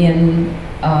in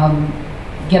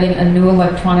getting a new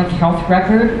electronic health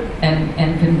record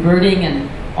and converting and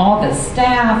all the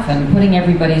staff and putting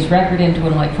everybody's record into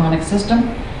an electronic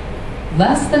system.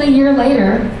 Less than a year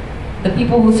later, the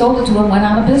people who sold it to him went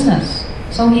out of business.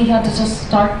 So he had to just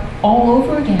start all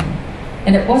over again.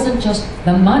 And it wasn't just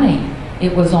the money,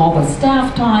 it was all the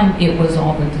staff time, it was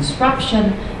all the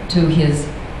disruption to his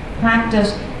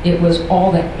practice, it was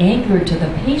all the anger to the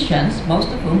patients, most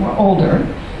of whom were older,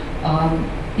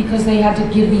 because they had to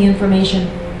give the information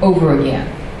over again.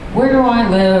 Where do I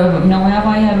live? Have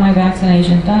I had my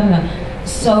vaccination? Da, da, da.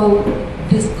 So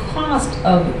this cost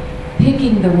of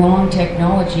picking the wrong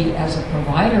technology as a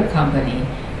provider company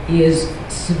is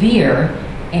severe,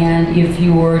 and if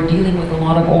you're dealing with a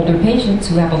lot of older patients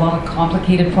who have a lot of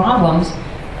complicated problems,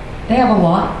 they have a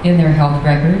lot in their health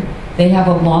record, they have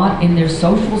a lot in their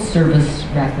social service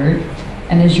record,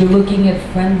 and as you're looking at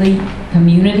friendly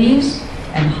communities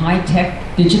and high-tech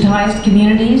digitized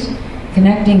communities,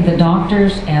 connecting the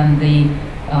doctors and the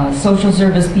social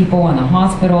service people and the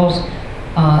hospitals,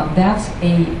 that's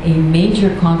a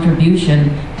major contribution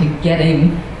to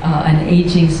getting an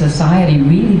aging society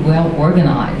really well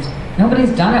organized.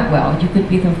 Nobody's done it well. You could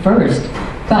be the first,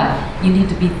 but you need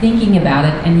to be thinking about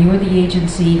it, and you're the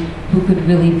agency who could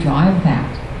really drive that.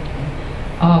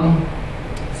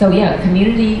 So yeah,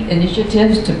 community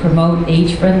initiatives to promote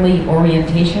age-friendly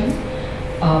orientation.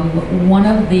 One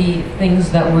of the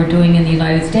things that we're doing in the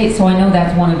United States, so I know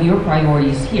that's one of your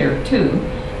priorities here too,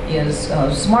 is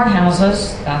smart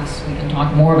houses. We can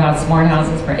talk more about smart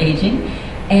houses for aging,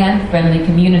 and friendly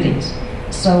communities.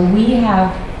 So we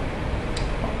have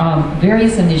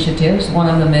various initiatives. One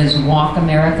of them is Walk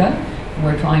America.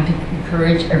 We're trying to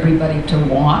encourage everybody to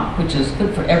walk, which is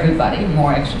good for everybody,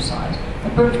 more exercise,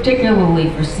 but particularly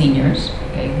for seniors,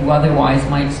 okay, who otherwise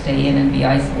might stay in and be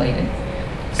isolated.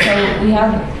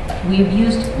 So we've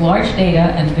used large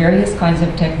data and various kinds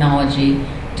of technology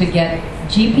to get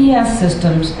GPS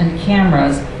systems and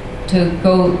cameras to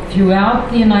go throughout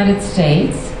the United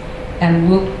States and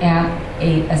look at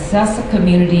assess a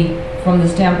community from the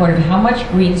standpoint of how much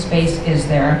green space is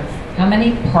there, how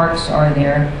many parks are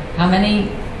there, how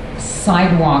many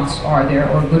sidewalks are there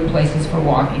or good places for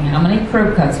walking, how many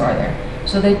curb cuts are there.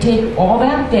 So they take all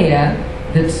that data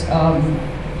that's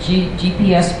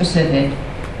GPS specific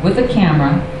with a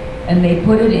camera, and they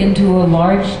put it into a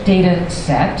large data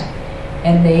set,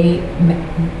 and they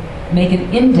make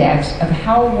an index of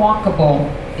how walkable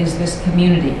is this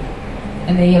community.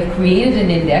 And they have created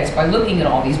an index by looking at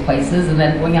all these places and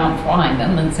then going out and flying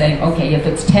them and saying, okay, if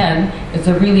it's 10, it's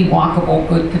a really walkable,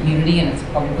 good community, and it's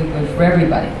probably good for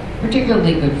everybody,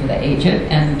 particularly good for the aged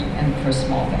and for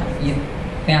small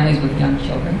families with young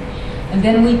children. And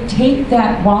then we take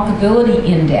that walkability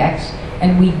index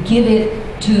and we give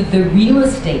it to the real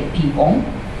estate people,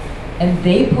 and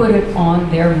they put it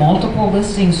on their multiple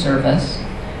listing service.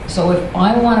 So if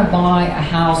I want to buy a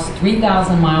house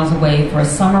 3,000 miles away for a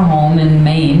summer home in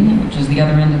Maine, which is the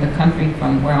other end of the country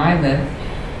from where I live,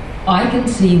 I can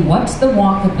see what's the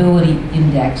walkability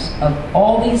index of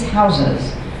all these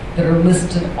houses that are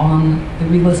listed on the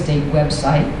real estate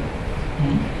website.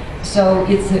 Okay. So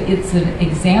it's an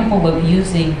example of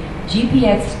using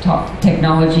GPS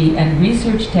technology and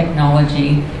research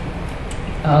technology,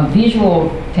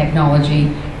 visual technology,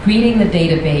 creating the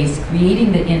database,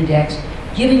 creating the index,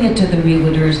 giving it to the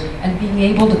realtors, and being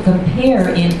able to compare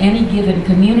in any given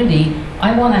community.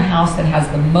 I want a house that has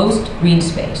the most green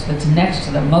space, that's next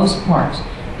to the most parks.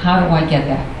 How do I get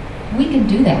that? We can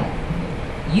do that.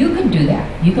 You can do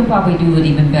that. You can probably do it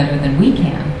even better than we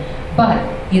can. But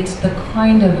it's the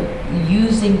kind of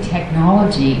using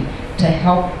technology to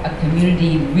help a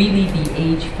community really be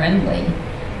age-friendly,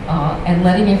 and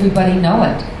letting everybody know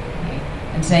it. Okay?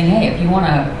 And saying, hey, if you want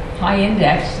a high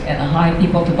index and a high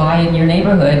people to buy in your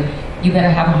neighborhood, you better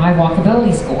have a high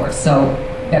walkability score. So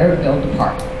better build a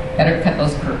park, better cut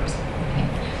those curbs. Okay.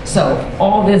 So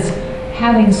all this,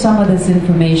 having some of this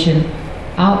information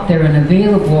out there and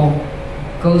available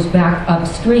goes back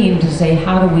upstream to say,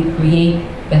 how do we create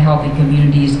the healthy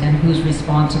communities and who's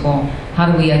responsible?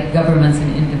 How do we get governments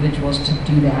and individuals to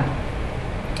do that?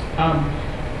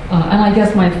 And I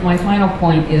guess my final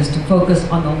point is to focus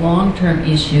on the long-term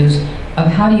issues of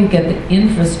how do you get the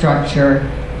infrastructure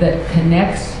that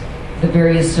connects the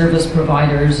various service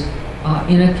providers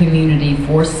in a community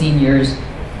for seniors,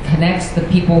 connects the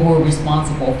people who are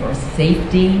responsible for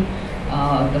safety,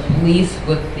 the police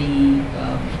with the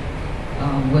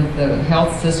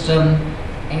health system,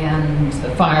 and the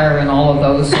fire and all of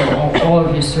those, so all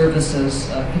of your services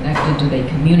connected, do they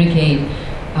communicate?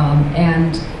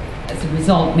 And as a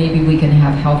result, maybe we can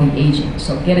have healthy aging.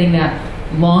 So getting that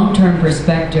long-term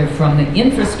perspective from the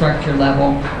infrastructure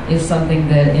level is something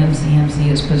that MCMC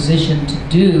is positioned to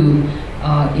do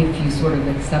if you sort of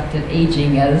accepted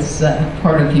aging as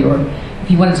part of your, if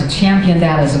you wanted to champion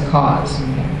that as a cause.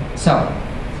 Okay. So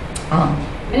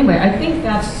anyway, I think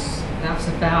that's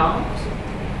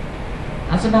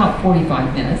about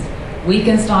 45 minutes. We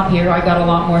can stop here. I got a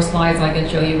lot more slides I can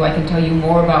show you. I can tell you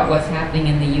more about what's happening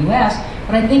in the US,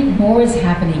 but I think more is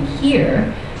happening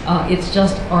here. It's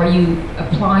just, are you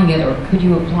applying it, or could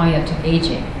you apply it to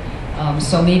aging?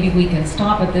 So maybe we can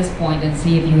stop at this point and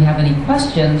see if you have any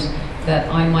questions that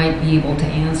I might be able to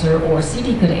answer, or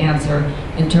CT could answer,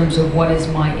 in terms of what is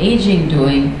My Aging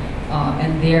doing,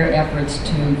 and their efforts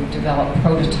to develop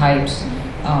prototypes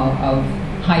of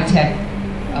high-tech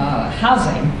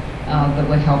housing that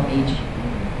would help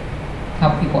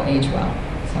people age well.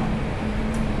 So,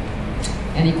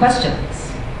 any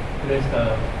questions? Yes,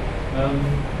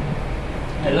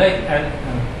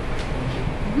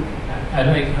 I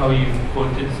like how you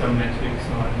quoted some metrics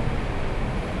on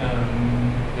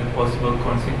the possible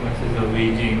consequences of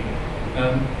aging.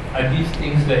 Are these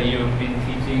things that you've been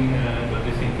teaching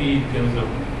Dr. Siti in terms of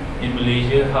in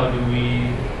Malaysia? How do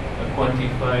we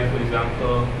quantify, for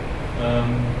example,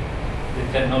 the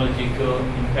technological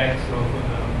impacts of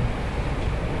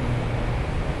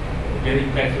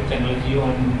technology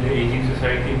on the aging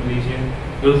society in Malaysia?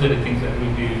 Those are the things that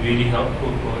would be really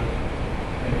helpful for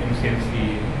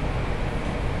MCMC.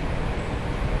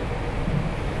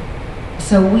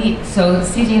 So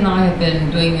CT and I have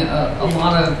been doing a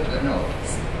lot of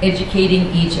educating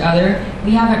each other.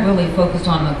 We haven't really focused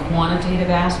on the quantitative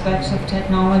aspects of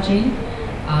technology.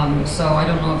 So I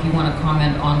don't know if you want to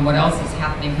comment on what else is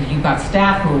happening, because you've got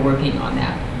staff who are working on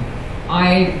that.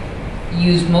 I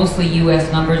use mostly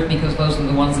US numbers because those are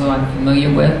the ones that I'm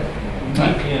familiar with.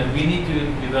 We need to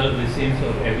develop the same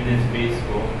sort of evidence base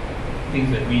for things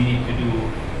that we need to do,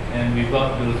 and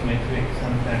without those metrics,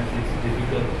 sometimes it's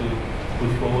difficult to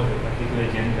push forward a particular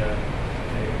agenda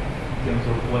in terms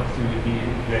of what to be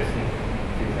addressing,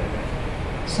 things like that.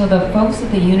 So the folks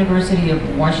at the University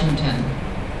of Washington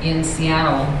in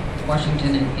Seattle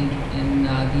Washington in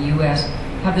the U.S.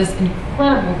 have this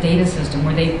incredible data system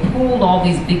where they pooled all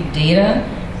these big data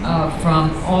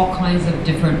from all kinds of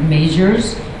different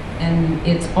measures, and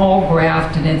it's all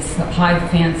graphed and it's high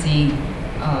fancy,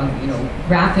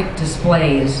 graphic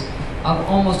displays of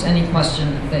almost any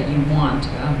question that you want,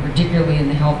 particularly in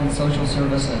the health and social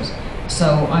services.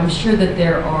 So I'm sure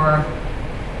there are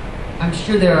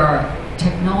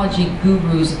technology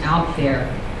gurus out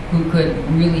there who could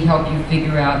really help you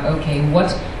figure out, okay,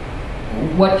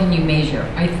 what can you measure?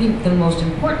 I think the most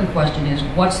important question is,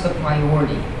 what's the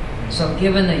priority? So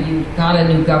given that you've got a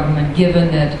new government,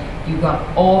 given that you've got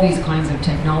all these kinds of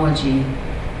technology,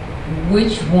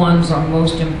 which ones are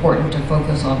most important to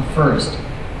focus on first?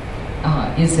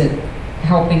 Is it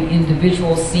helping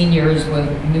individual seniors with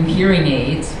new hearing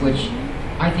aids, which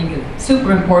I think is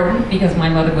super important because my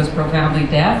mother was profoundly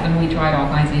deaf and we tried all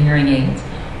kinds of hearing aids?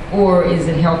 Or is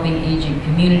it helping aging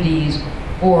communities?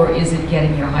 Or is it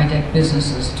getting your high-tech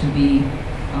businesses to be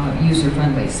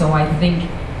user-friendly? So I think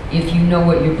if you know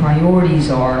what your priorities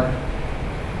are,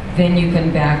 then you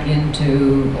can back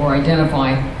into or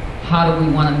identify how do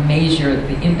we want to measure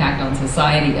the impact on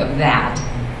society of that,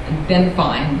 and then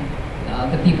find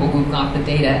the people who've got the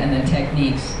data and the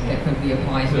techniques that could be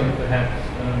applied so here. Perhaps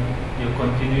your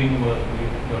continuing work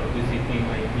with Dr. Ziti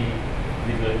might be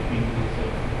developing this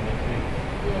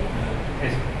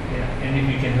metrics. And if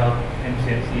you can help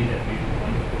MCMC, that would be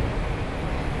wonderful.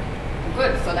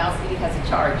 Good, so now Ziti has a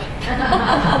charge.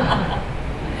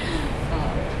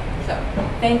 So,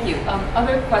 thank you.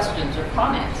 Other questions or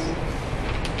comments?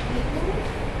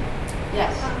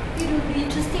 Yes. It would be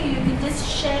interesting if you could just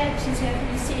share, since you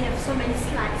have so many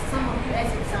slides, some of you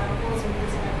as examples of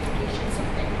using applications of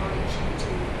technology to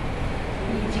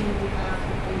aging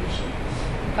population.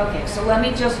 Okay, so let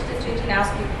me just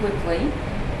ask you quickly,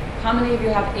 how many of you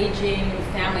have aging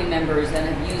family members and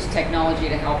have used technology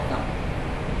to help them?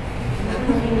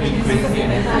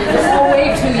 You're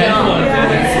way too young.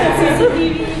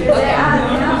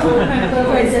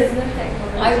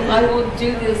 I will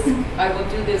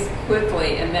do this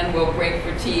quickly, and then we'll break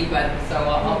for tea. But so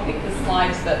I'll pick the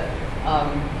slides that.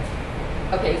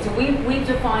 Okay, so we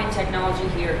define technology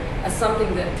here as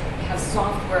something that has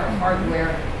software,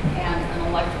 hardware, and an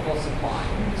electrical supply.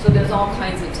 So there's all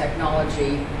kinds of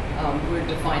technology.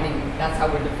 That's how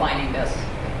we're defining this.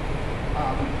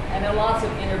 And there are lots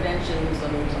of interventions,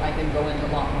 and I can go into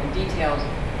a lot more details,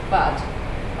 but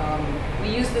we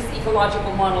use this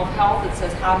ecological model of health that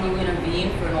says how do you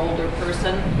intervene for an older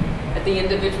person at the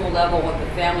individual level, at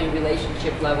the family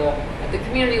relationship level, at the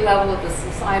community level, at the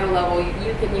societal level.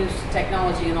 You can use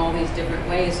technology in all these different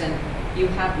ways, and you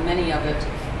have many of it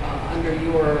under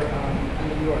your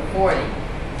authority.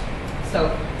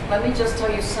 So let me just tell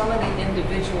you some of the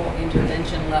individual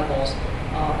intervention levels.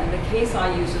 And the case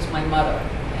I use is my mother.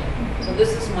 So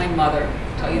this is my mother.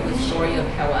 I'll tell you the story of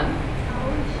Helen.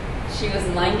 She was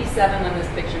 97 when this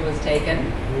picture was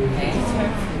taken. Okay?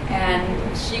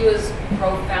 And she was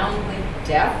profoundly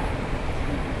deaf.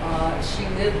 She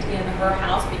lived in her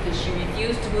house because she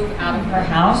refused to move out of her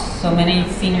house. So many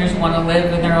seniors want to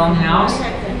live in their own house.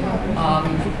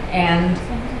 And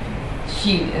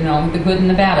she, the good and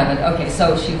the bad of it. Okay,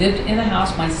 so she lived in a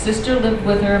house. My sister lived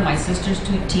with her. My sister's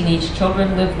 2 teenage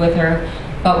children lived with her.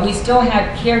 But we still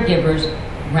had caregivers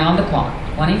round the clock,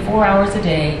 24 hours a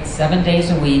day, 7 days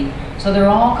a week. So there are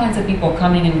all kinds of people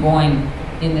coming and going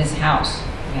in this house.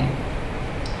 Okay.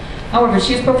 However,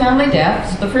 she's profoundly deaf.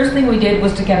 So the first thing we did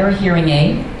was to get her a hearing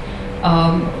aid.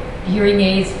 Hearing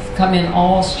aids come in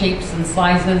all shapes and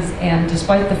sizes, and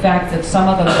despite the fact that some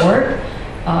of them work,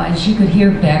 and she could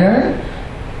hear better,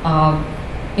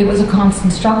 it was a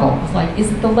constant struggle. It's like, is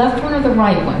it the left one or the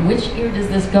right one? Which ear does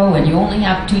this go in? You only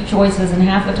have 2 choices, and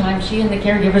half the time she and the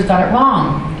caregivers got it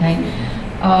wrong. Okay,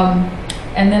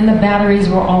 and then the batteries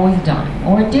were always dying,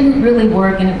 or it didn't really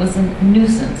work, and it was a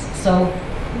nuisance. So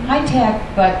high tech,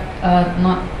 but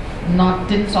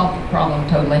didn't solve the problem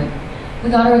totally. We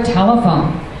got her a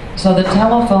telephone. So the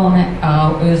telephone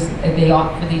they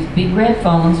offer these big red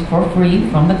phones for free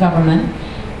from the government.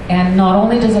 And not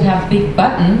only does it have big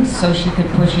buttons, so she could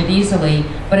push it easily,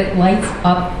 but it lights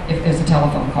up if there's a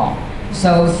telephone call.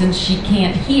 So since she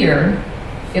can't hear,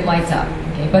 it lights up.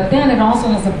 Okay? But then it also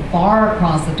has a bar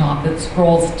across the top that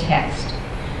scrolls text.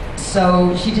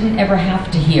 So she didn't ever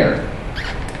have to hear.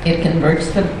 It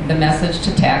converts the message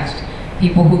to text.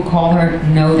 People who call her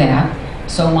know that.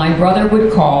 So my brother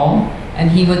would call,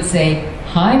 and he would say,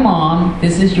 "Hi, Mom,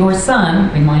 this is your son,"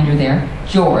 reminder there,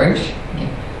 George.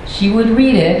 She would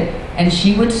read it, and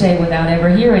she would say, without ever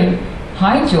hearing,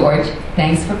 "Hi, George,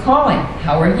 thanks for calling.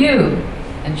 How are you?"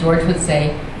 And George would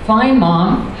say, "Fine,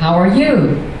 Mom, how are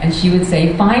you?" And she would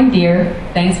say, "Fine, dear,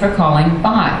 thanks for calling,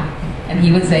 bye." And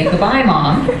he would say, "Goodbye,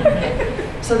 Mom."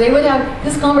 So they would have,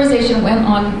 this conversation went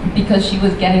on because she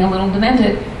was getting a little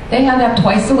demented. They had that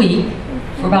twice a week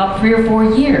for about 3 or 4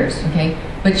 years, okay?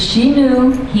 But she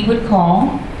knew he would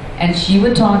call, and she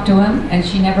would talk to him, and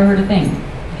she never heard a thing.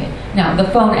 Okay. Now, the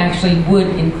phone actually would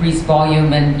increase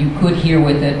volume, and you could hear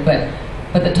with it,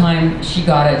 but the time she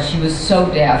got it, she was so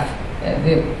deaf,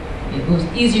 it was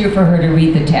easier for her to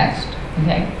read the text,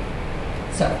 okay?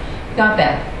 So, got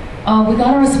that. We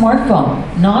got her a smartphone,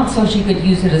 not so she could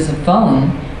use it as a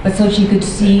phone, but so she could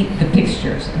see the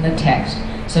pictures and the text.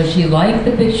 So she liked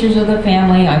the pictures of the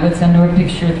family. I would send her a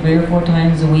picture 3 or 4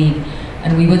 times a week,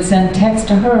 and we would send text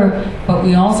to her, but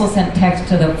we also sent text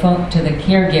to the phone, to the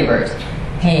caregivers.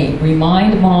 "Hey,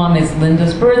 remind Mom it's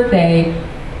Linda's birthday.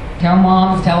 Tell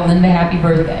Linda happy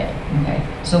birthday." Okay.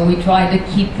 So we tried to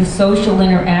keep the social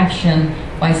interaction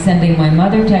by sending my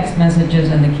mother text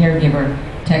messages and the caregiver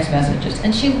text messages.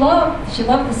 And she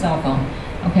loved the cell phone.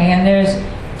 Okay, and there's,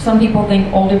 some people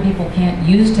think older people can't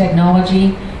use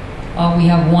technology. We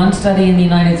have one study in the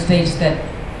United States that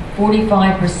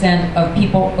 45% of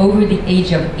people over the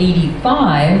age of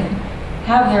 85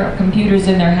 have their computers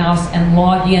in their house and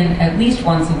log in at least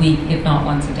once a week, if not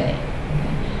once a day.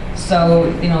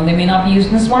 So, you know, they may not be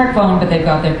using a smartphone, but they've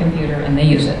got their computer and they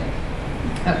use it.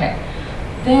 Okay.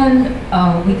 Then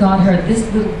we got her this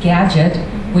little gadget,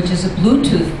 which is a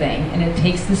Bluetooth thing, and it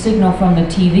takes the signal from the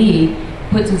TV,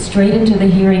 puts it straight into the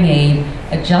hearing aid,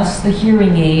 adjusts the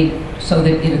hearing aid so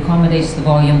that it accommodates the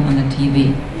volume on the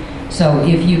TV. So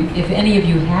if any of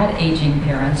you had aging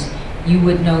parents, you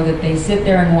would know that they sit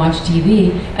there and watch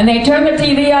TV, and they turn the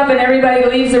TV up and everybody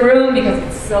leaves the room because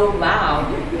it's so loud.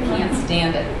 You can't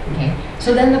stand it. Okay.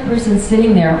 So then the person's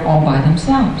sitting there all by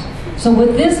themselves. So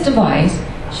with this device,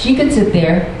 she could sit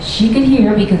there, she could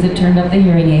hear because it turned up the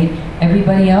hearing aid,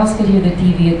 everybody else could hear the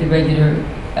TV at the regular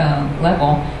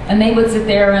level, and they would sit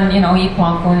there and, you know, eat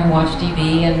popcorn and watch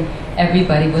TV, and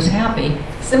everybody was happy.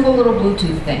 Simple little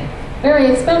Bluetooth thing. Very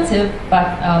expensive,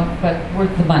 but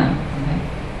worth the money. Okay?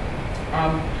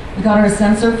 We got her a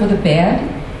sensor for the bed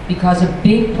because a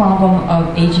big problem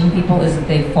of aging people is that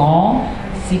they fall.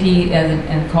 CD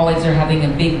and colleagues are having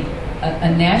a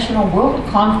national World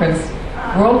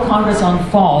Congress on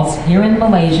Falls here in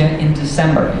Malaysia in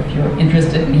December. If you're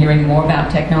interested in hearing more about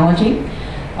technology,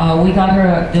 we got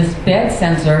her this bed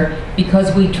sensor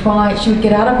because she would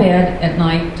get out of bed at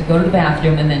night to go to the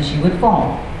bathroom and then she would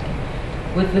fall.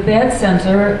 With the bed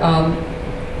sensor,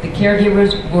 the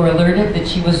caregivers were alerted that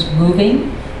she was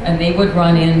moving, and they would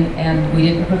run in, and we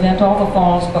didn't prevent all the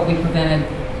falls, but we prevented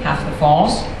half the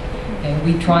falls. And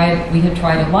we had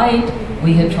tried a light,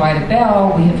 we had tried a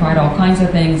bell, we had tried all kinds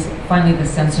of things. Finally, the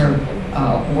sensor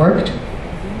worked.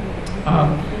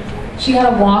 She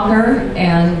had a walker,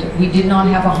 and we did not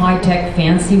have a high-tech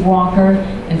fancy walker.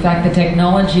 In fact, the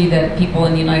technology that people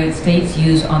in the United States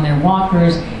use on their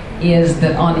walkers is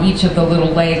that on each of the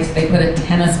little legs they put a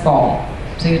tennis ball.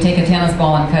 So you take a tennis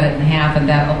ball and cut it in half, and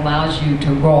that allows you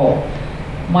to roll.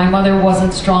 My mother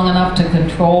wasn't strong enough to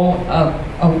control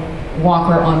a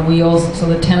walker on wheels, so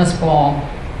the tennis ball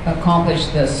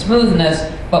accomplished the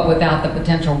smoothness, but without the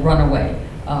potential runaway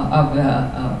of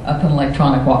an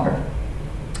electronic walker.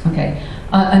 Okay,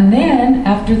 and then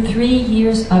after 3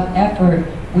 years of effort,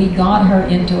 we got her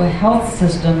into a health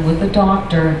system with a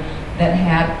doctor that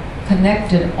had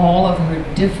connected all of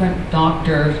her different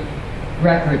doctor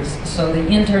records. So the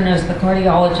internist, the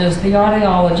cardiologist, the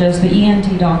audiologist, the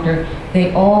ENT doctor,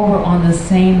 they all were on the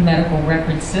same medical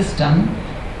record system,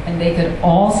 and they could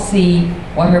all see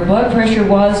what her blood pressure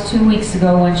was 2 weeks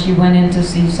ago when she went in to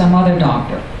see some other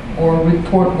doctor, or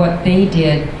report what they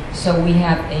did. So we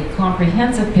have a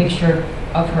comprehensive picture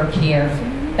of her care.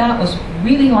 That was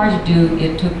really hard to do.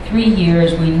 It took 3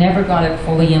 years. We never got it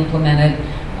fully implemented.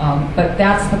 But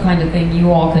that's the kind of thing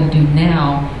you all can do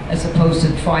now, as opposed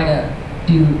to try to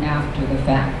do after the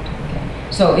fact. Okay.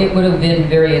 So it would have been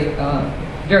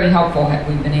very helpful had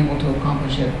we been able to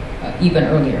accomplish it even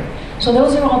earlier. So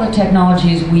those are all the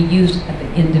technologies we used at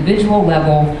the individual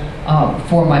level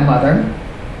for my mother.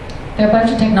 There are a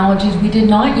bunch of technologies we did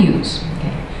not use.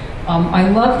 Okay. I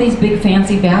love these big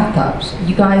fancy bathtubs.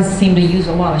 You guys seem to use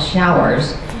a lot of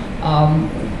showers.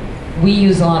 We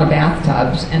use a lot of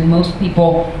bathtubs, and most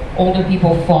people, older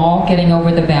people, fall getting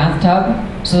over the bathtub.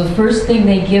 So the first thing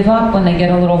they give up when they get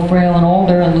a little frail and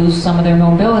older and lose some of their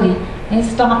mobility, they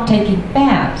stop taking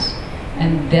baths.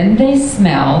 And then they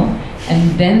smell,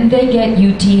 and then they get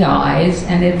UTIs,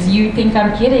 and you think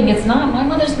I'm kidding. It's not. My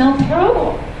mother smelled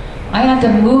terrible. I had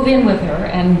to move in with her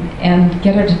and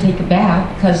get her to take a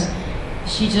bath because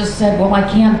she just said, well, I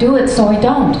can't do it, so I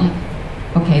don't.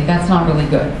 Okay, that's not really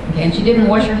good. Okay, and she didn't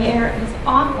wash her hair. It was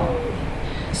awful.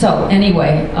 So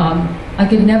anyway, I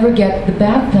could never get the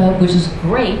bathtub, which is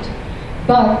great,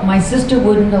 but my sister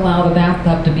wouldn't allow the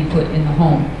bathtub to be put in the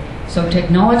home. So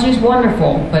technology is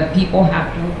wonderful, but people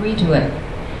have to agree to it.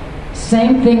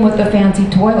 Same thing with the fancy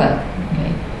toilet.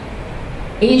 Okay.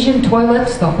 Asian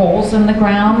toilets, the holes in the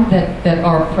ground that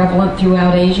are prevalent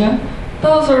throughout Asia,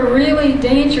 those are really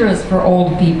dangerous for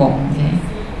old people. Okay.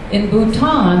 In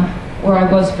Bhutan, where I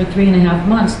was for 3.5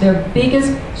 months, their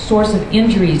biggest source of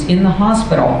injuries in the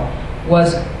hospital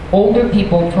was older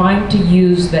people trying to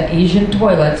use the Asian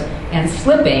toilets and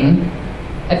slipping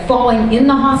and falling in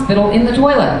the hospital in the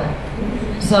toilet.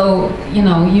 So, you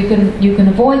know, you can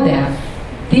avoid that.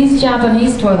 These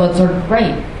Japanese toilets are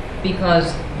great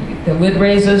because the lid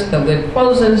raises, the lid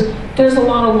closes, there's a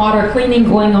lot of water cleaning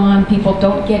going on, people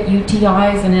don't get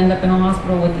UTIs and end up in a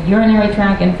hospital with a urinary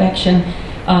tract infection,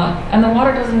 and the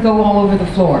water doesn't go all over the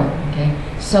floor, okay?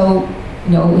 So,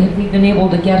 you know, if we'd been able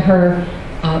to get her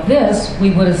this,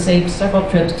 we would have saved several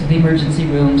trips to the emergency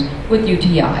rooms with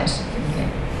UTIs.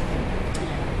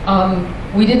 Okay.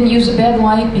 We didn't use a bed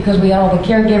light because we had all the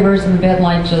caregivers and the bed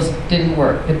light just didn't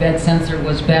work. The bed sensor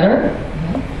was better.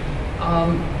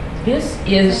 Okay. This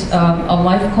is a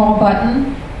life call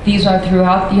button. These are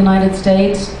throughout the United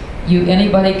States.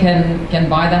 Anybody can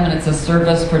buy them, and it's a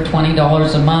service for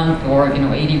 $20 a month, or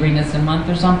 80 ringgits a month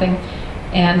or something.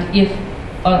 And if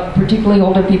particularly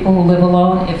older people who live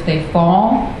alone, if they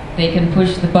fall, they can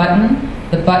push the button.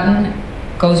 The button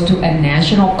goes to a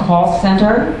national call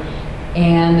center,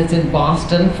 and it's in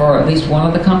Boston for at least one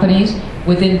of the companies.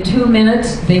 Within 2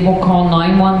 minutes, they will call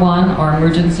 911, our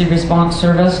emergency response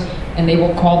service, and they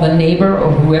will call the neighbor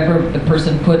or whoever the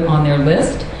person put on their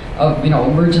list of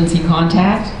emergency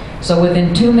contacts. So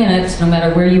within 2 minutes, no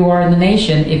matter where you are in the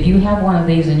nation, if you have one of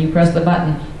these and you press the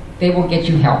button, they will get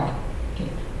you help. Okay.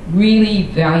 Really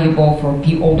valuable for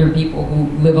older people who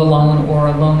live alone or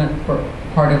alone for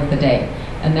part of the day.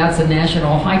 And that's a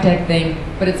national high-tech thing,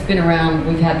 but it's been around.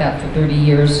 We've had that for 30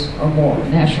 years or more,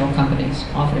 national companies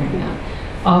offering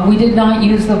that. We did not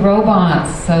use the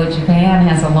robots, so Japan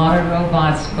has a lot of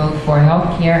robots both for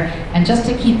healthcare and just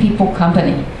to keep people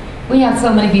company. We had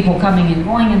so many people coming and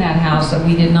going in that house that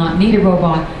we did not need a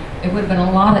robot. It would have been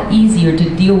a lot easier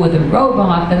to deal with a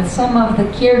robot than some of the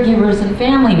caregivers and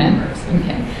family members.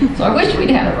 Okay, so I wish we'd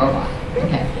had a robot.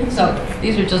 Okay, so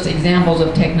these are just examples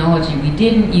of technology we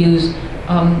didn't use.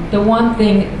 The one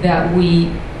thing that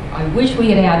I wish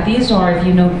we had had, these are, if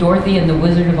you know Dorothy and the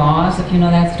Wizard of Oz, if you know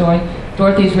that story.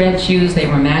 Dorothy's red shoes, they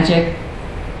were magic.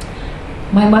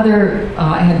 My mother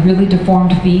had really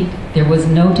deformed feet. There was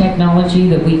no technology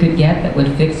that we could get that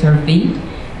would fix her feet.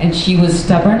 And she was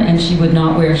stubborn and she would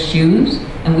not wear shoes,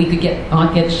 and we could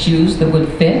not get shoes that would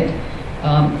fit.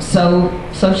 So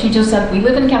she just said, we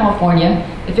live in California,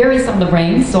 it varies on the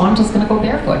rain, so I'm just gonna go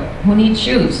barefoot. Who needs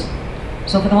shoes?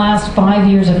 So for the last 5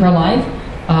 years of her life,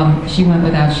 she went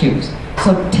without shoes.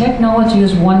 So technology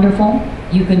is wonderful.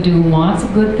 You can do lots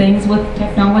of good things with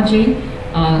technology.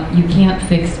 You can't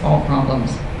fix all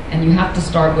problems. And you have to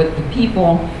start with the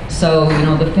people. So,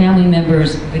 the family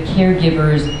members, the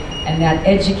caregivers, and that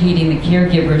educating the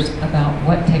caregivers about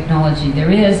what technology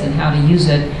there is and how to use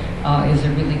it is a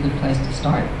really good place to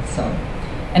start. So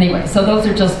anyway, so those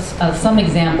are just some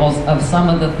examples of some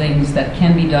of the things that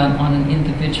can be done on an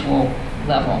individual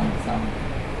level. So,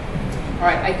 all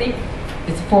right, I think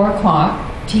it's 4 o'clock.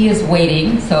 Tea is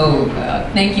waiting, so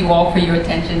thank you all for your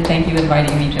attention. Thank you for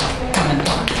inviting me to come and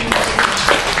talk.